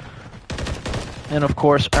 And of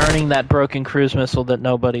course, earning that broken cruise missile that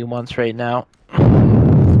nobody wants right now.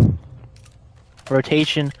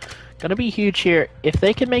 Rotation, gonna be huge here. If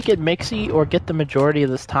they can make it mixy or get the majority of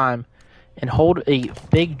this time and hold a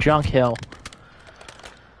big junk hill,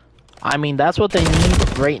 I mean, that's what they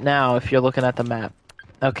need right now if you're looking at the map.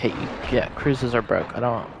 Okay, yeah, cruises are broke. I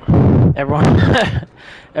don't... Everyone...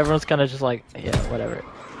 Everyone's kind of just like, yeah, whatever.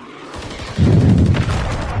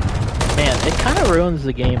 Man, it kind of ruins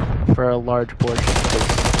the game for a large portion,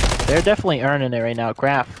 because they're definitely earning it right now.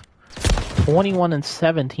 Graph, 21 and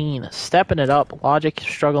 17, stepping it up. Logic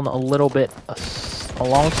struggling a little bit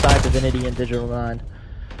alongside Divinity and Digital 9.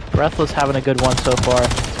 Breathless having a good one so far.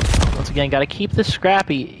 Once again, got to keep this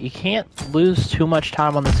scrappy. You can't lose too much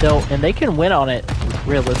time on this hill, and they can win on it,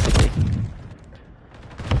 realistically.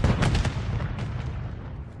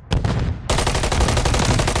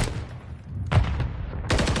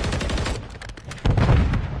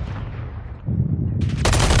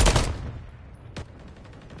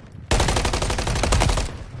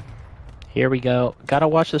 Here we go. Gotta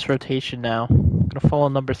watch this rotation now. Gonna follow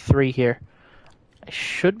number 3 here. I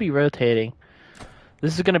should be rotating.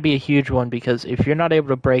 This is going to be a huge one, because if you're not able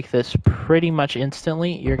to break this pretty much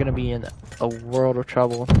instantly, you're going to be in a world of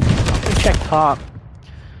trouble. Let me check top.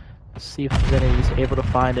 See if Divinity's able to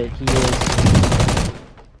find it. He is.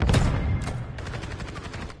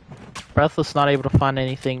 Breathless not able to find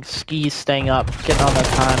anything. Ski's staying up, getting on that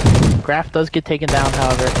time. Graph does get taken down,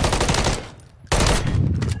 however.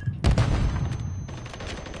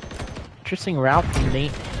 Interesting route from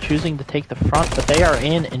Nate, choosing to take the front, but they are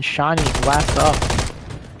in, and Shiny last up.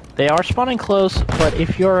 They are spawning close, but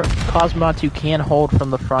if you're Cosmonauts, you can hold from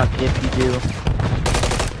the front if you do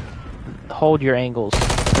hold your angles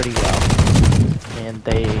pretty well. And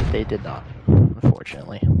they did not,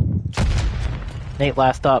 unfortunately. Nate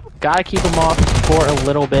last up. Gotta keep him off for a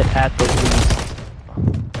little bit at the least.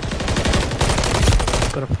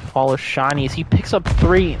 Gonna follow Shiny as he picks up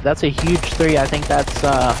 3. That's a huge 3. I think that's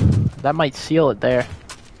that might seal it there.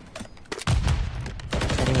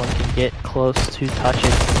 Anyone can get close to touch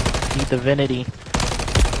it. Divinity.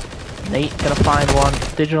 Nate gonna find one.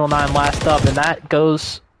 Digital 9 last up, and that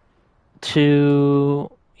goes to...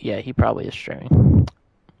 Yeah, he probably is streaming.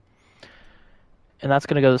 And that's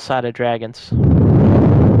gonna go to the side of Dragons.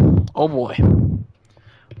 Oh boy.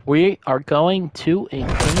 We are going to a Game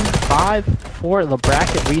 5 for the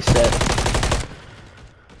bracket reset.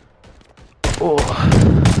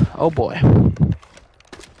 Oh boy.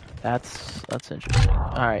 That's interesting.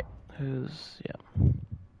 Alright. Yeah.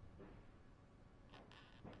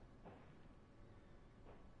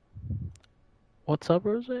 What's up,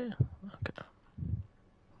 Rose? Okay.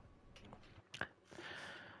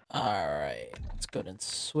 Alright. Let's go ahead and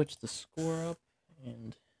switch the score up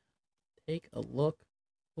and take a look.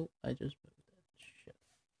 Oh, I just moved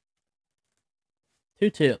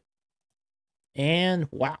that shit. 2-2. And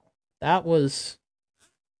wow. That was...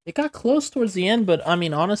 It got close towards the end, but I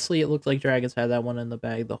mean, honestly, it looked like Dragons had that one in the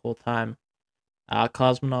bag the whole time.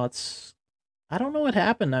 Cosmonauts... I don't know what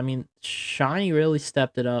happened. I mean, Shiny really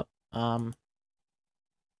stepped it up.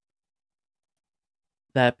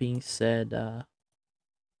 That being said,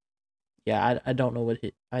 yeah, I don't know what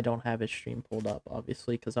I don't have his stream pulled up,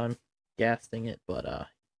 obviously, because I'm broadcasting it, but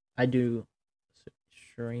I do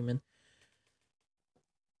streaming.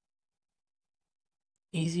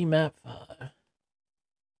 Easy map 5.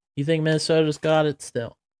 You think Minnesota's got it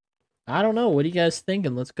still? I don't know. What are you guys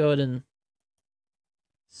thinking? Let's go ahead and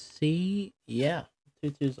see. Yeah,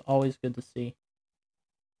 2-2 is always good to see.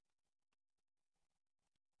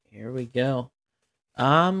 Here we go.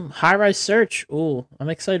 High-rise search. Ooh, I'm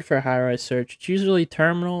excited for a high-rise search. It's usually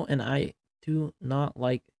terminal, and I do not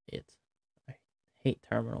like it. I hate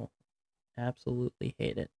terminal. Absolutely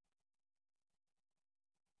hate it.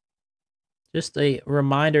 Just a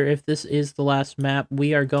reminder, if this is the last map,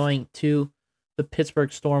 we are going to the Pittsburgh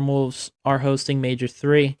Stormwolves are hosting Major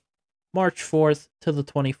 3, March 4th to the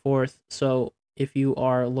 24th. So if you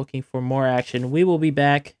are looking for more action, we will be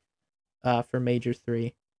back for Major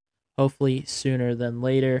 3. Hopefully sooner than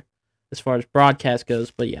later as far as broadcast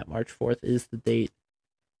goes. But yeah, March 4th is the date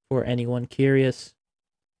for anyone curious.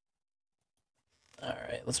 All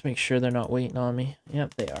right, let's make sure they're not waiting on me.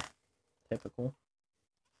 Yep, they are. Typical.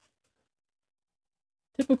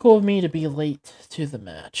 Typical of me to be late to the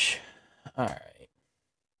match. All right.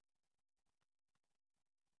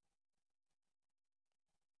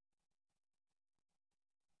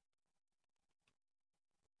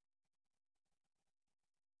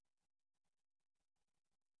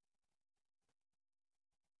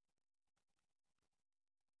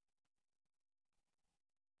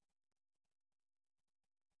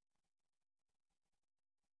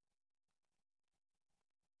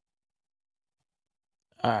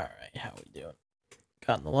 Alright, how we doing?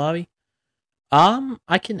 Got in the lobby.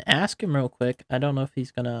 I can ask him real quick. I don't know if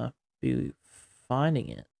he's gonna be finding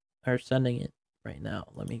it or sending it right now.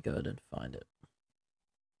 Let me go ahead and find it.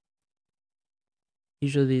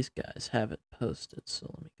 Usually these guys have it posted,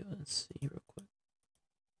 so let me go ahead and see real quick.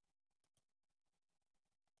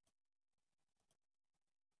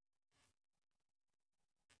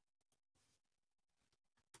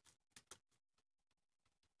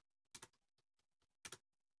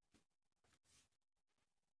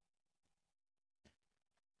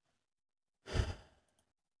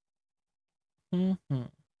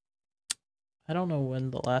 I don't know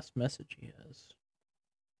when the last message he has.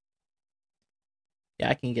 Yeah,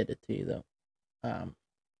 I can get it to you though.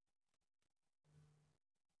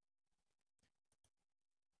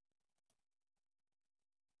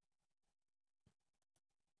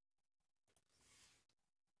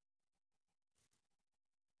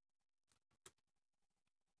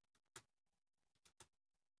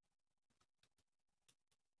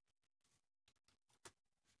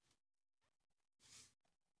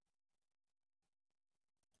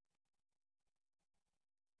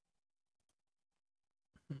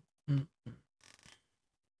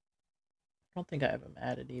 I don't think I have him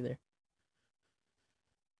added either.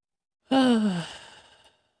 It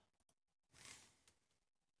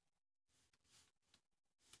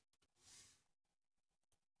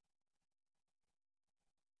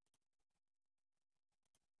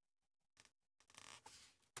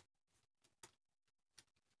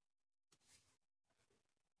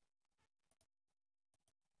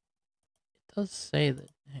does say that.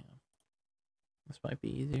 Hang on. This might be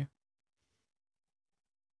easier.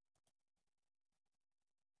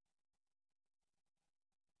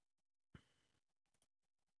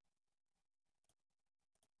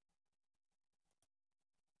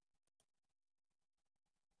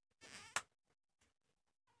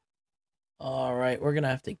 Alright, we're gonna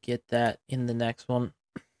have to get that in the next one.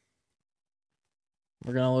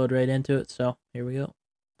 We're gonna load right into it, so here we go.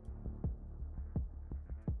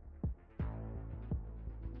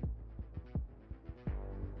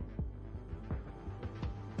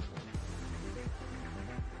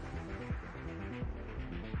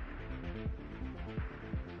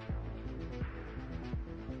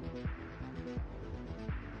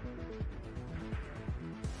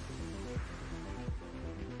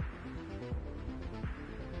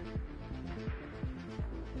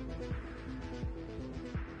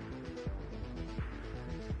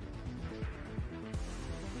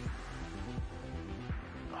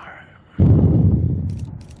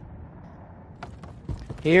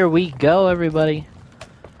 Here we go, everybody.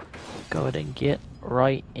 Go ahead and get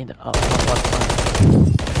right into. Oh,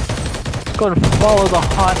 let's go and follow the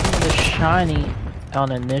hot and the shiny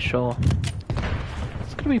on initial.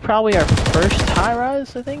 It's gonna be probably our first high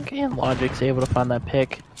rise, I think. And Logic's able to find that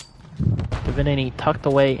pick. Divinity tucked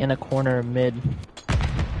away in a corner mid.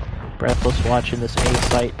 Breathless watching this A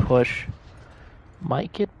site push.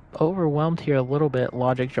 Might get overwhelmed here a little bit.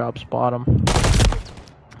 Logic drops bottom.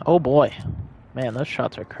 Oh boy. Man, those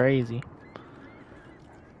shots are crazy.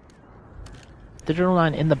 Digital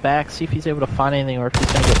 9 in the back. See if he's able to find anything or if he's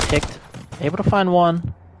going to get picked. Able to find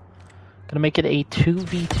one. Gonna make it a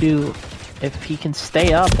 2v2 if he can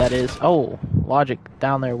stay up, that is. Oh, Logic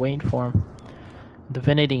down there waiting for him.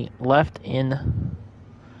 Divinity left in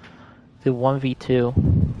the 1v2.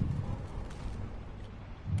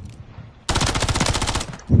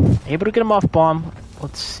 Able to get him off bomb.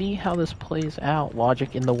 Let's see how this plays out.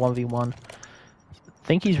 Logic in the 1v1.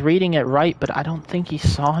 Think he's reading it right, but I don't think he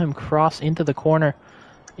saw him cross into the corner.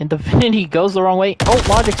 And Divinity goes the wrong way. Oh,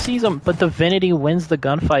 Logic sees him, but Divinity wins the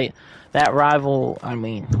gunfight. That rival, I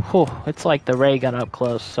mean, whew, it's like the ray gun up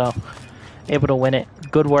close, so able to win it.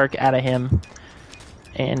 Good work out of him.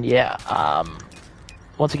 And yeah,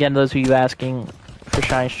 once again, those of you asking for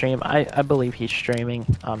Shine Stream, I believe he's streaming.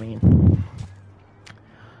 I mean,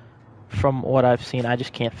 from what I've seen, I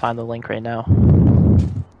just can't find the link right now.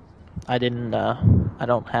 I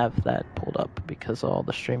don't have that pulled up because of all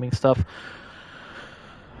the streaming stuff.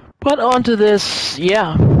 But onto this,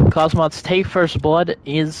 yeah, Cosmonauts take first blood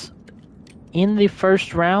is in the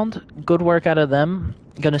first round. Good work out of them.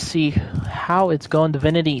 Gonna see how it's going.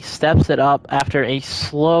 Divinity steps it up after a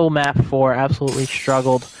slow map 4. Absolutely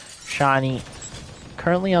struggled. Shiny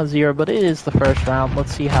currently on 0, but it is the first round.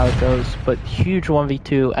 Let's see how it goes. But huge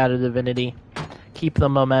 1v2 out of Divinity. Keep the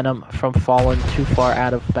momentum from falling too far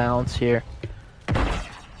out of bounds here.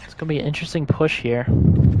 It's gonna be an interesting push here.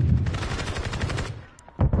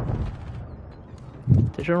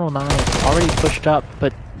 Digital 9 already pushed up,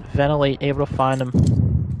 but Ventilate able to find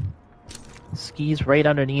him. Skis right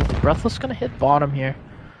underneath. Breathless gonna hit bottom here.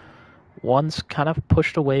 One's kind of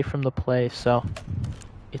pushed away from the play, so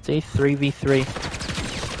it's a 3v3.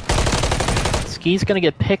 Ski's gonna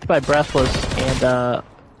get picked by Breathless, and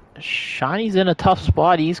Shiny's in a tough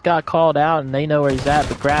spot. He's got called out, and they know where he's at,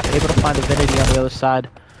 but Graph able to find Divinity on the other side.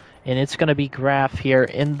 And it's gonna be Graph here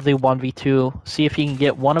in the 1v2. See if he can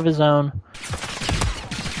get one of his own.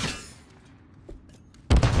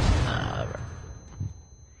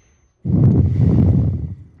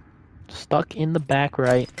 Stuck in the back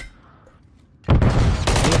right.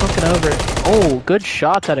 He's looking over. Oh, good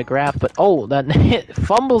shots at a Graph, but oh, that nade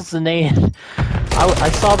fumbles the nade. I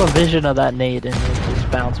saw the vision of that nade and it just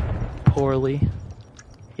bounced poorly.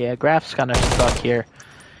 Yeah, Graph's kind of stuck here.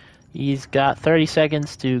 He's got 30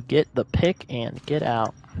 seconds to get the pick and get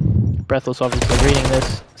out. Breathless obviously reading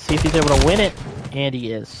this. See if he's able to win it, and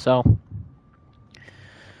he is. So,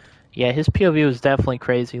 yeah, his POV was definitely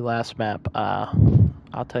crazy last map.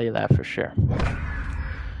 I'll tell you that for sure.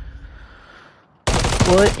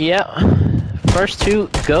 But yeah, first two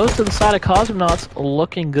go to the side of Cosmonauts,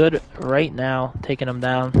 looking good right now, taking them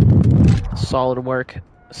down. Solid work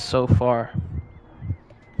so far.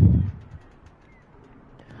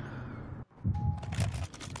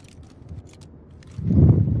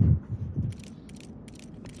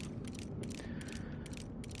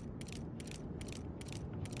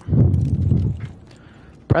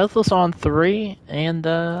 Breathless on 3, and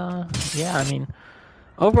yeah, I mean,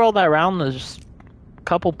 overall that round was just a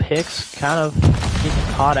couple picks kind of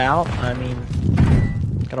getting caught out. I mean,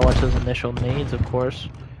 gotta watch those initial nades, of course.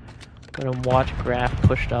 Gotta watch Graph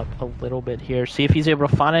pushed up a little bit here. See if he's able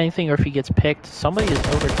to find anything or if he gets picked. Somebody is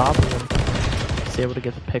over top of him. He's able to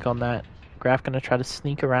get the pick on that. Graph gonna try to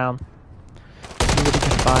sneak around. See what he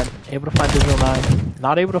can find. Able to find Digital 9.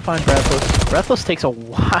 Not able to find Breathless. Breathless takes a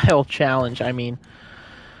wild challenge. I mean,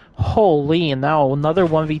 holy, and now another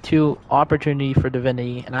 1v2 opportunity for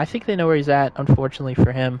Divinity, and I think they know where he's at, unfortunately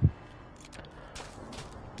for him.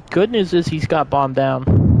 Good news is he's got bombed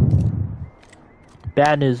down.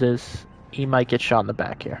 Bad news is he might get shot in the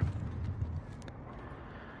back here.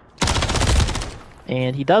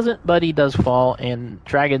 And he doesn't, but he does fall, and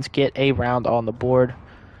Dragons get a round on the board.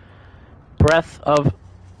 Breath of...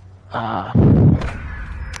 I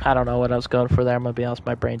don't know what I was going for there, I'm going to be honest,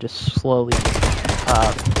 my brain just slowly...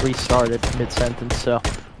 restarted mid-sentence, so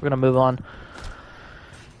we're gonna move on.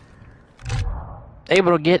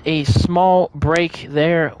 Able to get a small break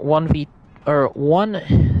there, 1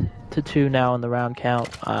 to 2 now in the round count.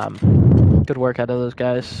 Good work out of those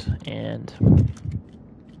guys, and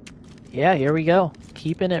yeah, here we go,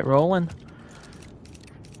 keeping it rolling.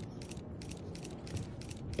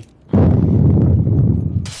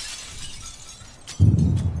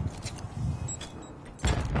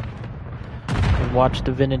 Watch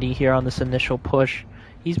Divinity here on this initial push.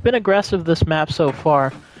 He's been aggressive this map so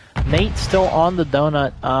far. Nate's still on the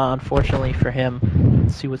donut, unfortunately for him.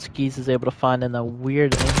 Let's see what Skis is able to find in a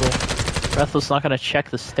weird angle. Breathless not going to check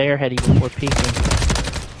the stair heady before peeking.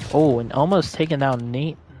 Oh, and almost taking down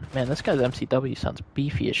Nate. Man, this guy's MCW sounds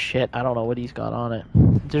beefy as shit. I don't know what he's got on it.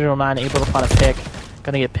 Digital 9 able to find a pick.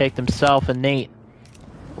 Gonna get picked himself, and Nate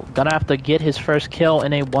Gonna have to get his first kill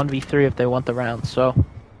in a 1v3 if they want the round, so...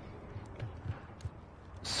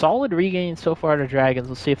 Solid regain so far to Dragons.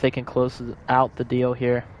 Let's see if they can close out the deal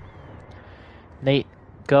here. Nate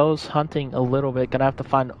goes hunting a little bit. Gonna have to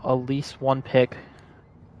find at least one pick.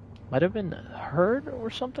 Might have been heard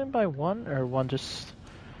or something by one, or one just...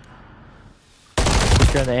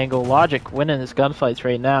 Securing the angle. Logic winning his gunfights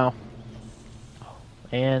right now.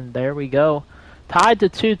 And there we go. Tied to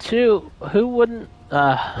 2-2. Who wouldn't...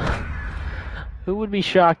 who would be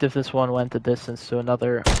shocked if this one went the distance to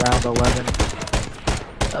another round 11?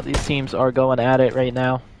 These teams are going at it right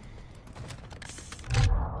now.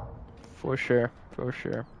 For sure, for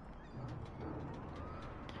sure.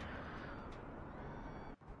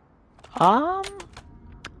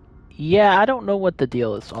 Yeah, I don't know what the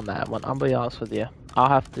deal is on that one. I'll be honest with you. I'll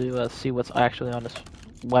have to see what's actually on this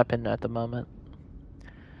weapon at the moment.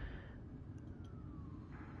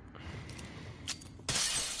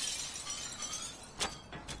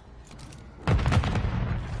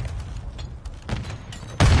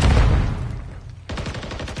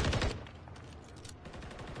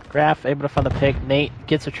 Graf able to find the pick. Nate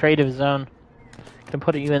gets a trade of his own. Can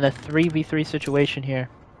put you in a 3v3 situation here.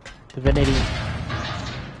 Divinity.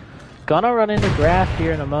 Gonna run into Graf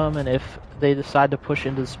here in a moment if they decide to push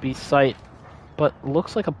into the B site. But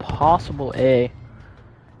looks like a possible A.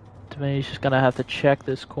 Divinity's just gonna have to check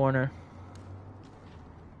this corner.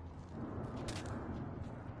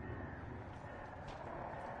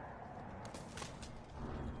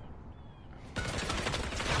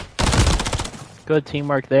 Good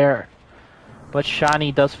teamwork there. But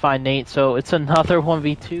Shiny does find Nate, so it's another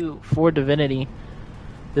 1v2 for Divinity.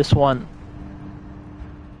 This one.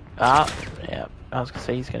 Yeah, I was gonna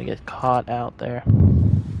say he's gonna get caught out there.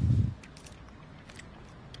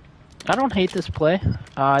 I don't hate this play.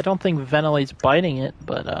 I don't think Ventilate's biting it,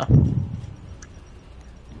 but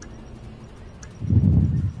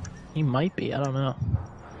he might be, I don't know.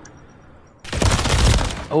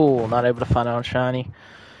 Oh, not able to find out on Shiny.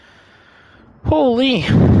 Holy,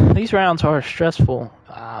 these rounds are stressful.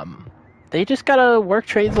 They just gotta work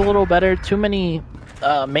trades a little better. Too many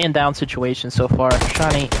man down situations so far.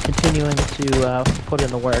 Shiny continuing to put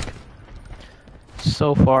in the work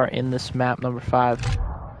so far in this map number 5.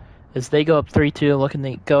 As they go up 3-2, looking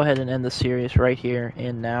to go ahead and end the series right here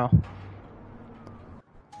and now.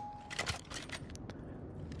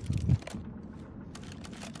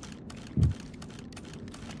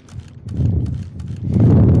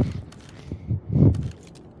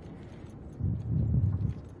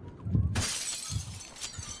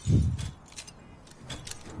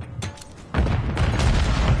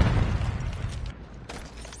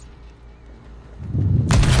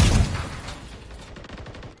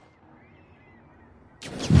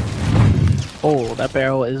 Oh, that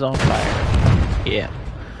barrel is on fire. Yeah.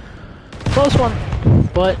 Close one,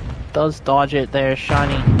 but does dodge it there.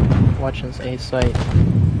 Shiny watching this A site.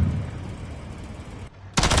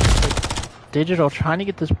 Digital trying to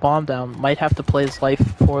get this bomb down. Might have to play his life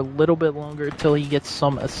for a little bit longer until he gets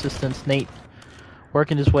some assistance. Nate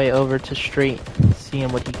working his way over to straight, seeing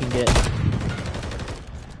what he can get.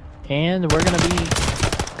 And we're going to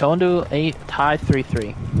be going to a tie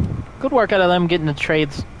 3-3. Good work out of them getting the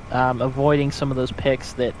trades. Avoiding some of those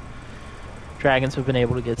picks that Dragons have been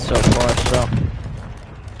able to get so far, so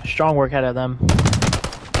strong work out of them.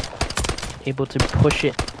 Able to push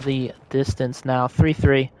it the distance now.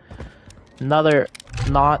 3-3. Another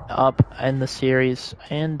not up in the series.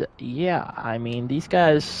 And yeah, I mean, these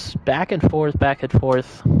guys back and forth, back and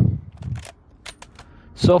forth.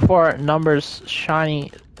 So far, numbers,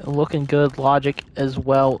 Shiny looking good, Logic as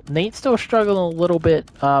well. Nate's still struggling a little bit,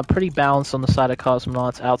 pretty balanced on the side of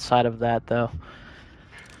Cosmonauts outside of that, though.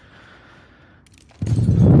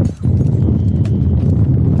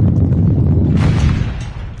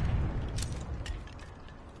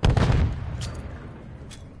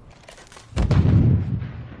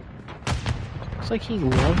 Looks like he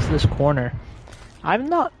loves this corner. I've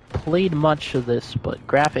not played much of this, but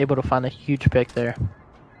Graf able to find a huge pick there.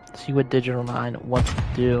 See what Digital 9 wants to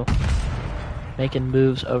do. Making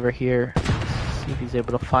moves over here. See if he's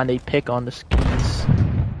able to find a pick on the skis.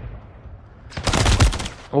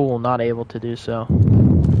 Oh, not able to do so.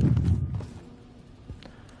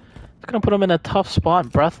 It's going to put him in a tough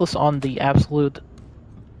spot. Breathless on the absolute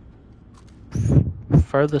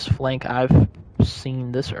furthest flank I've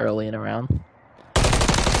seen this early in a round.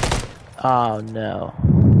 Oh, no.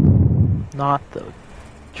 Not the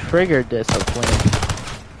trigger discipline.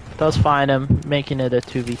 Does find him, making it a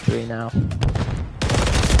 2v3 now.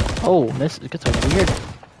 Oh, gets a weird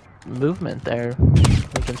movement there.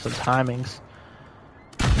 Making some timings.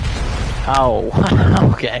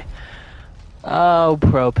 Oh, okay. Oh,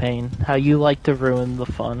 Propane. How you like to ruin the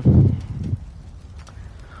fun.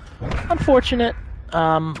 Unfortunate.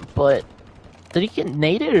 But did he get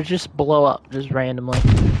naded or just blow up just randomly?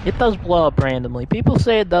 It does blow up randomly. People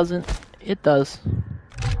say it doesn't. It does.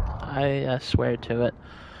 I swear to it.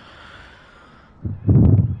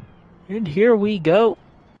 And here we go.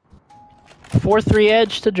 4-3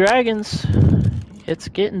 edge to Dragons. It's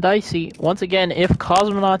getting dicey. Once again, if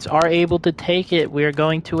Cosmonauts are able to take it, we're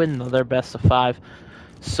going to another best of 5.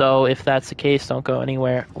 So if that's the case, don't go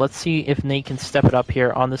anywhere. Let's see if Nate can step it up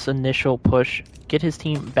here on this initial push. Get his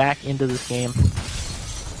team back into this game.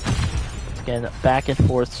 Again, back and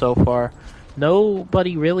forth so far.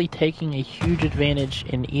 Nobody really taking a huge advantage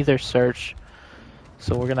in either search.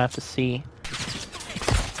 So we're going to have to see.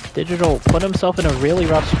 Digital put himself in a really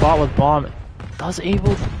rough spot with bomb. Was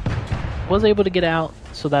able to get out,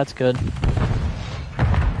 so that's good.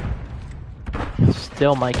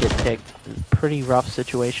 Still might get picked. Pretty rough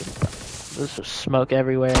situation. There's just smoke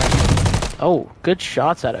everywhere. Oh, good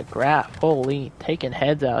shots out of Graph. Holy, taking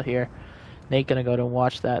heads out here. Nate gonna go to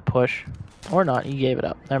watch that push. Or not, he gave it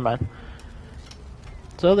up. Never mind.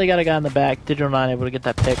 So they got a guy in the back. Digital 9 able to get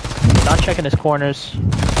that pick. Not checking his corners.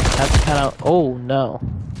 That's kind of... Oh, no.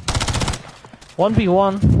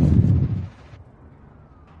 1v1.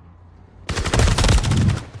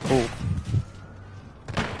 Oh.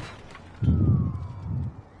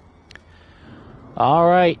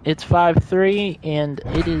 Alright, it's 5-3, and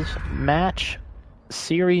it is match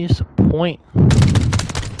series point.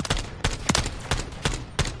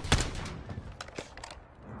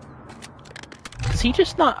 Is he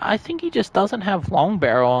just not... I think he just doesn't have long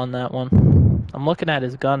barrel on that one. I'm looking at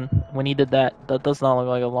his gun when he did that. That does not look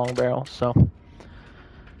like a long barrel, so...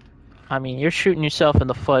 I mean, you're shooting yourself in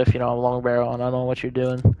the foot if you don't have a long barrel on. I don't know what you're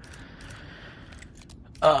doing.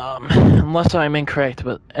 Unless I'm incorrect,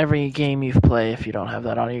 but every game you've played, if you don't have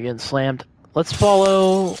that on, you're getting slammed. Let's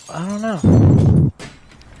follow... I don't know.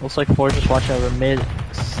 Looks like Ford just watching over mid.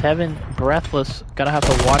 7, Breathless. Gonna have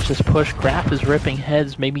to watch this push. Graph is ripping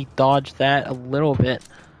heads. Maybe dodge that a little bit.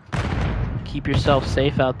 Keep yourself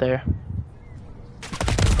safe out there.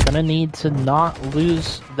 Gonna need to not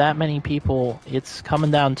lose that many people. It's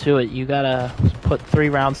coming down to it. You gotta put 3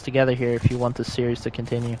 rounds together here if you want this series to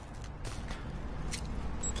continue.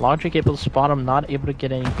 Logic able to spot him, not able to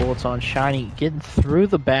get any bullets on. Shiny getting through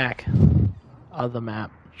the back of the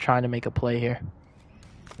map, trying to make a play here.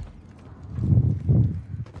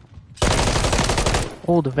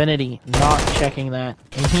 Oh, Divinity not checking that,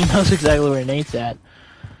 and he knows exactly where Nate's at.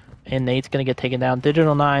 And Nate's gonna get taken down.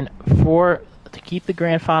 Digital 9 to keep the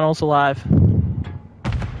grand finals alive.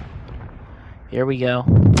 Here we go.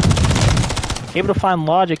 Able to find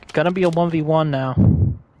Logic. Gonna be a 1v1 now.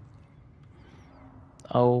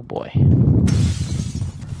 Oh boy.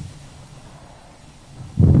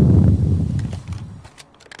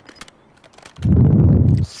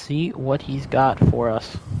 See what he's got for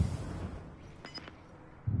us.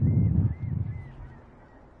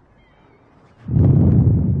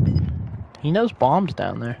 He knows bombs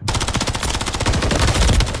down there.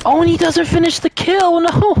 Oh, and he doesn't finish the kill!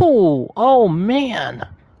 No! Oh, man!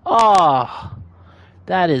 Oh,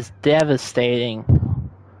 that is devastating.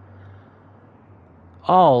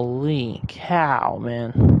 Holy cow,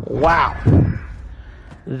 man. Wow.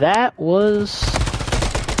 That was...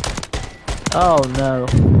 Oh, no.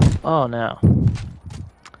 Oh, no.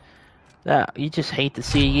 That, you just hate to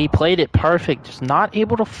see. He played it perfect. Just not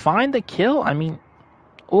able to find the kill. I mean...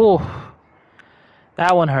 Oh...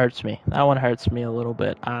 That one hurts me. That one hurts me a little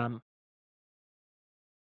bit. And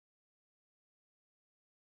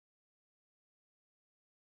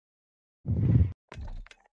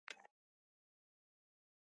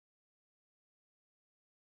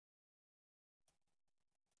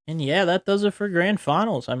yeah, that does it for grand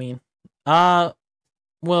finals. I mean,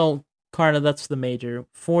 well, Karna, that's the major.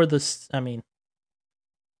 For this, I mean,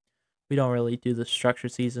 we don't really do the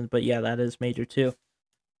structured seasons, but yeah, that is major too.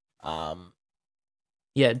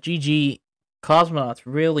 Yeah, GG. Cosmonauts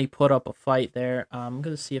really put up a fight there. I'm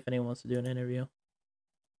gonna see if anyone wants to do an interview.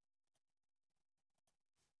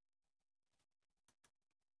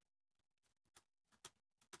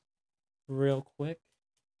 Real quick.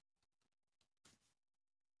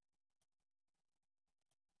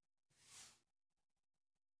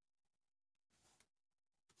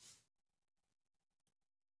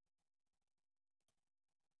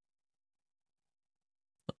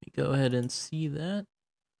 Let me go ahead and see that.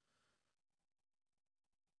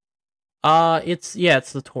 It's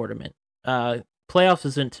the tournament. Playoffs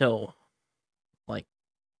is until like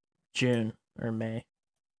June or May.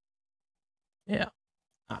 Yeah.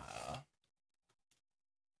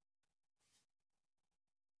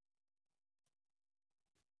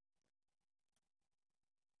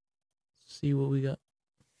 see what we got.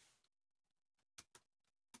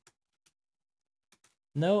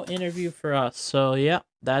 No interview for us. So, yeah,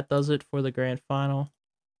 that does it for the grand final.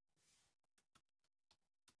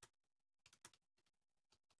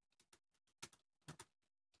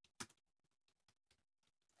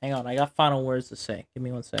 Hang on, I got final words to say. Give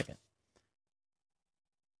me 1 second.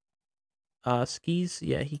 Skis,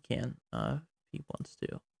 yeah, he can. If he wants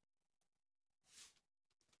to.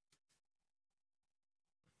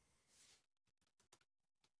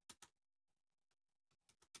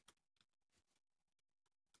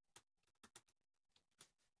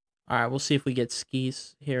 All right, we'll see if we get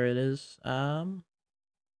skis. Here it is. Yeah,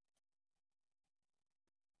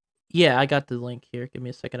 I got the link here. Give me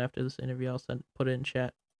a second after this interview. I'll put it in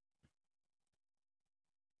chat.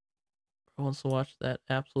 Who wants to watch that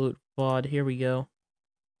absolute VOD? Here we go.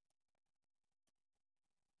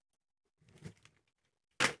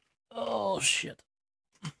 Oh, shit.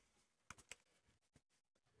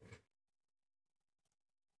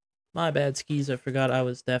 My bad, skis. I forgot I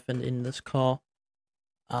was deafened in this call.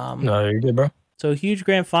 No, you're good, bro. So, huge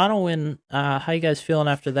grand final win. How you guys feeling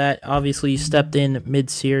after that? Obviously, you stepped in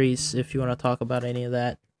mid-series. If you want to talk about any of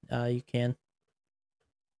that, you can.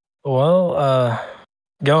 Well,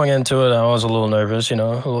 going into it, I was a little nervous, a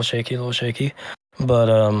little shaky.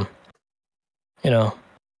 But,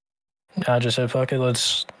 I just said, fuck it,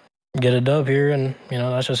 let's get a dub here. And,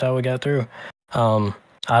 that's just how we got through. I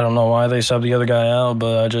don't know why they subbed the other guy out,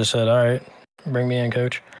 but I just said, all right, bring me in,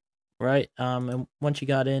 coach. Right. And once you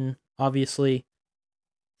got in, obviously, I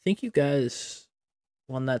think you guys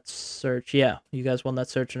won that search. Yeah, you guys won that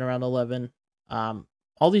search in around 11.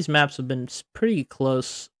 All these maps have been pretty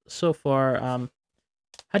close so far. How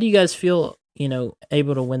do you guys feel,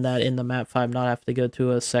 able to win that in the map 5, not have to go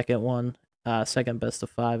to a second one, second best of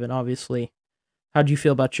 5? And obviously, how do you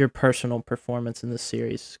feel about your personal performance in this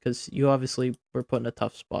series? Because you obviously were put in a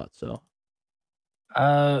tough spot, so.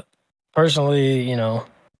 Personally,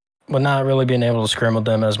 with not really being able to scrim with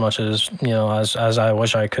them as much as, as I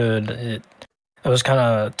wish I could, it was kind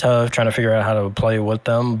of tough trying to figure out how to play with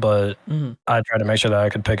them, but I tried to make sure that I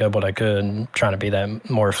could pick up what I could, trying to be that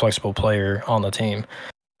more flexible player on the team.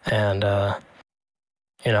 And,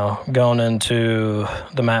 going into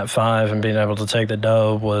the map 5 and being able to take the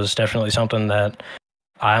dub was definitely something that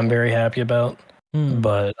I'm very happy about.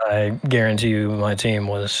 But I guarantee you my team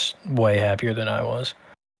was way happier than I was.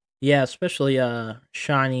 Yeah, especially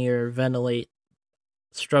Shiny or Ventilate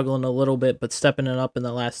struggling a little bit, but stepping it up in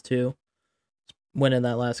the last 2, winning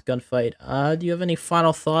that last gunfight. Do you have any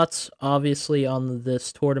final thoughts, obviously, on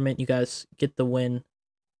this tournament? You guys get the win.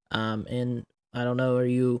 And I don't know, are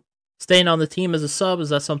you staying on the team as a sub? Is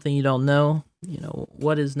that something you don't know?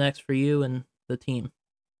 What is next for you and the team?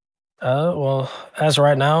 Well, as of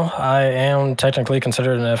right now, I am technically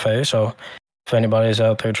considered an FA, so if anybody's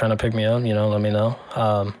out there trying to pick me up, let me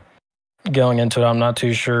know. Going into it, I'm not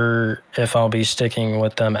too sure if I'll be sticking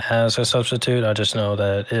with them as a substitute. I just know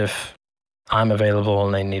that if I'm available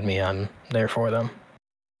and they need me, I'm there for them.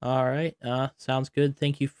 All right. Sounds good.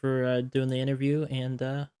 Thank you for doing the interview, and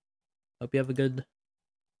hope you have a good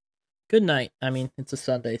night. I mean, it's a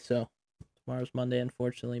Sunday, so tomorrow's Monday,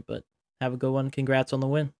 unfortunately, but have a good one. Congrats on the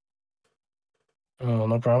win. Oh,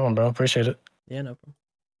 no problem, bro. Appreciate it. Yeah, no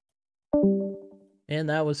problem. And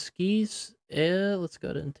that was Skis. Let's go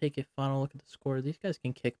ahead and take a final look at the score. These guys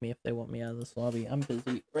can kick me if they want me out of this lobby. I'm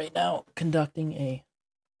busy right now conducting a...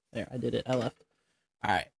 There, I did it. I left.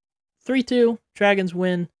 All right. 3-2. Dragons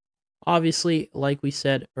win. Obviously, like we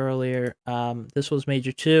said earlier, this was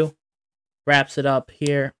Major 2. Wraps it up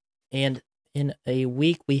here. And in a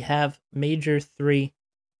week, we have Major 3.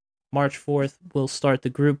 March 4th, we'll start the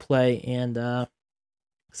group play. And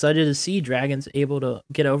excited to see Dragons able to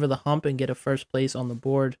get over the hump and get a first place on the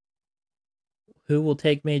board. Who will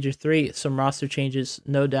take Major 3? Some roster changes,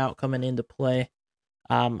 no doubt, coming into play.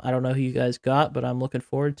 I don't know who you guys got, but I'm looking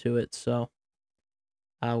forward to it. So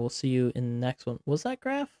we'll see you in the next one. Was that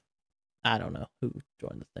Graph? I don't know who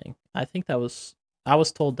joined the thing. I think that was... I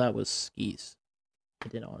was told that was Skis. I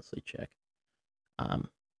didn't honestly check.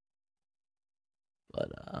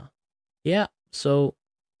 Yeah. So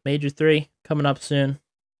Major 3 coming up soon.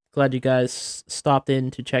 Glad you guys stopped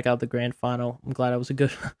in to check out the grand final. I'm glad it was a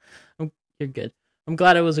good... You're good. I'm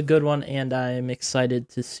glad it was a good one, and I'm excited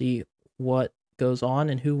to see what goes on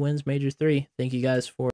and who wins Major 3. Thank you guys for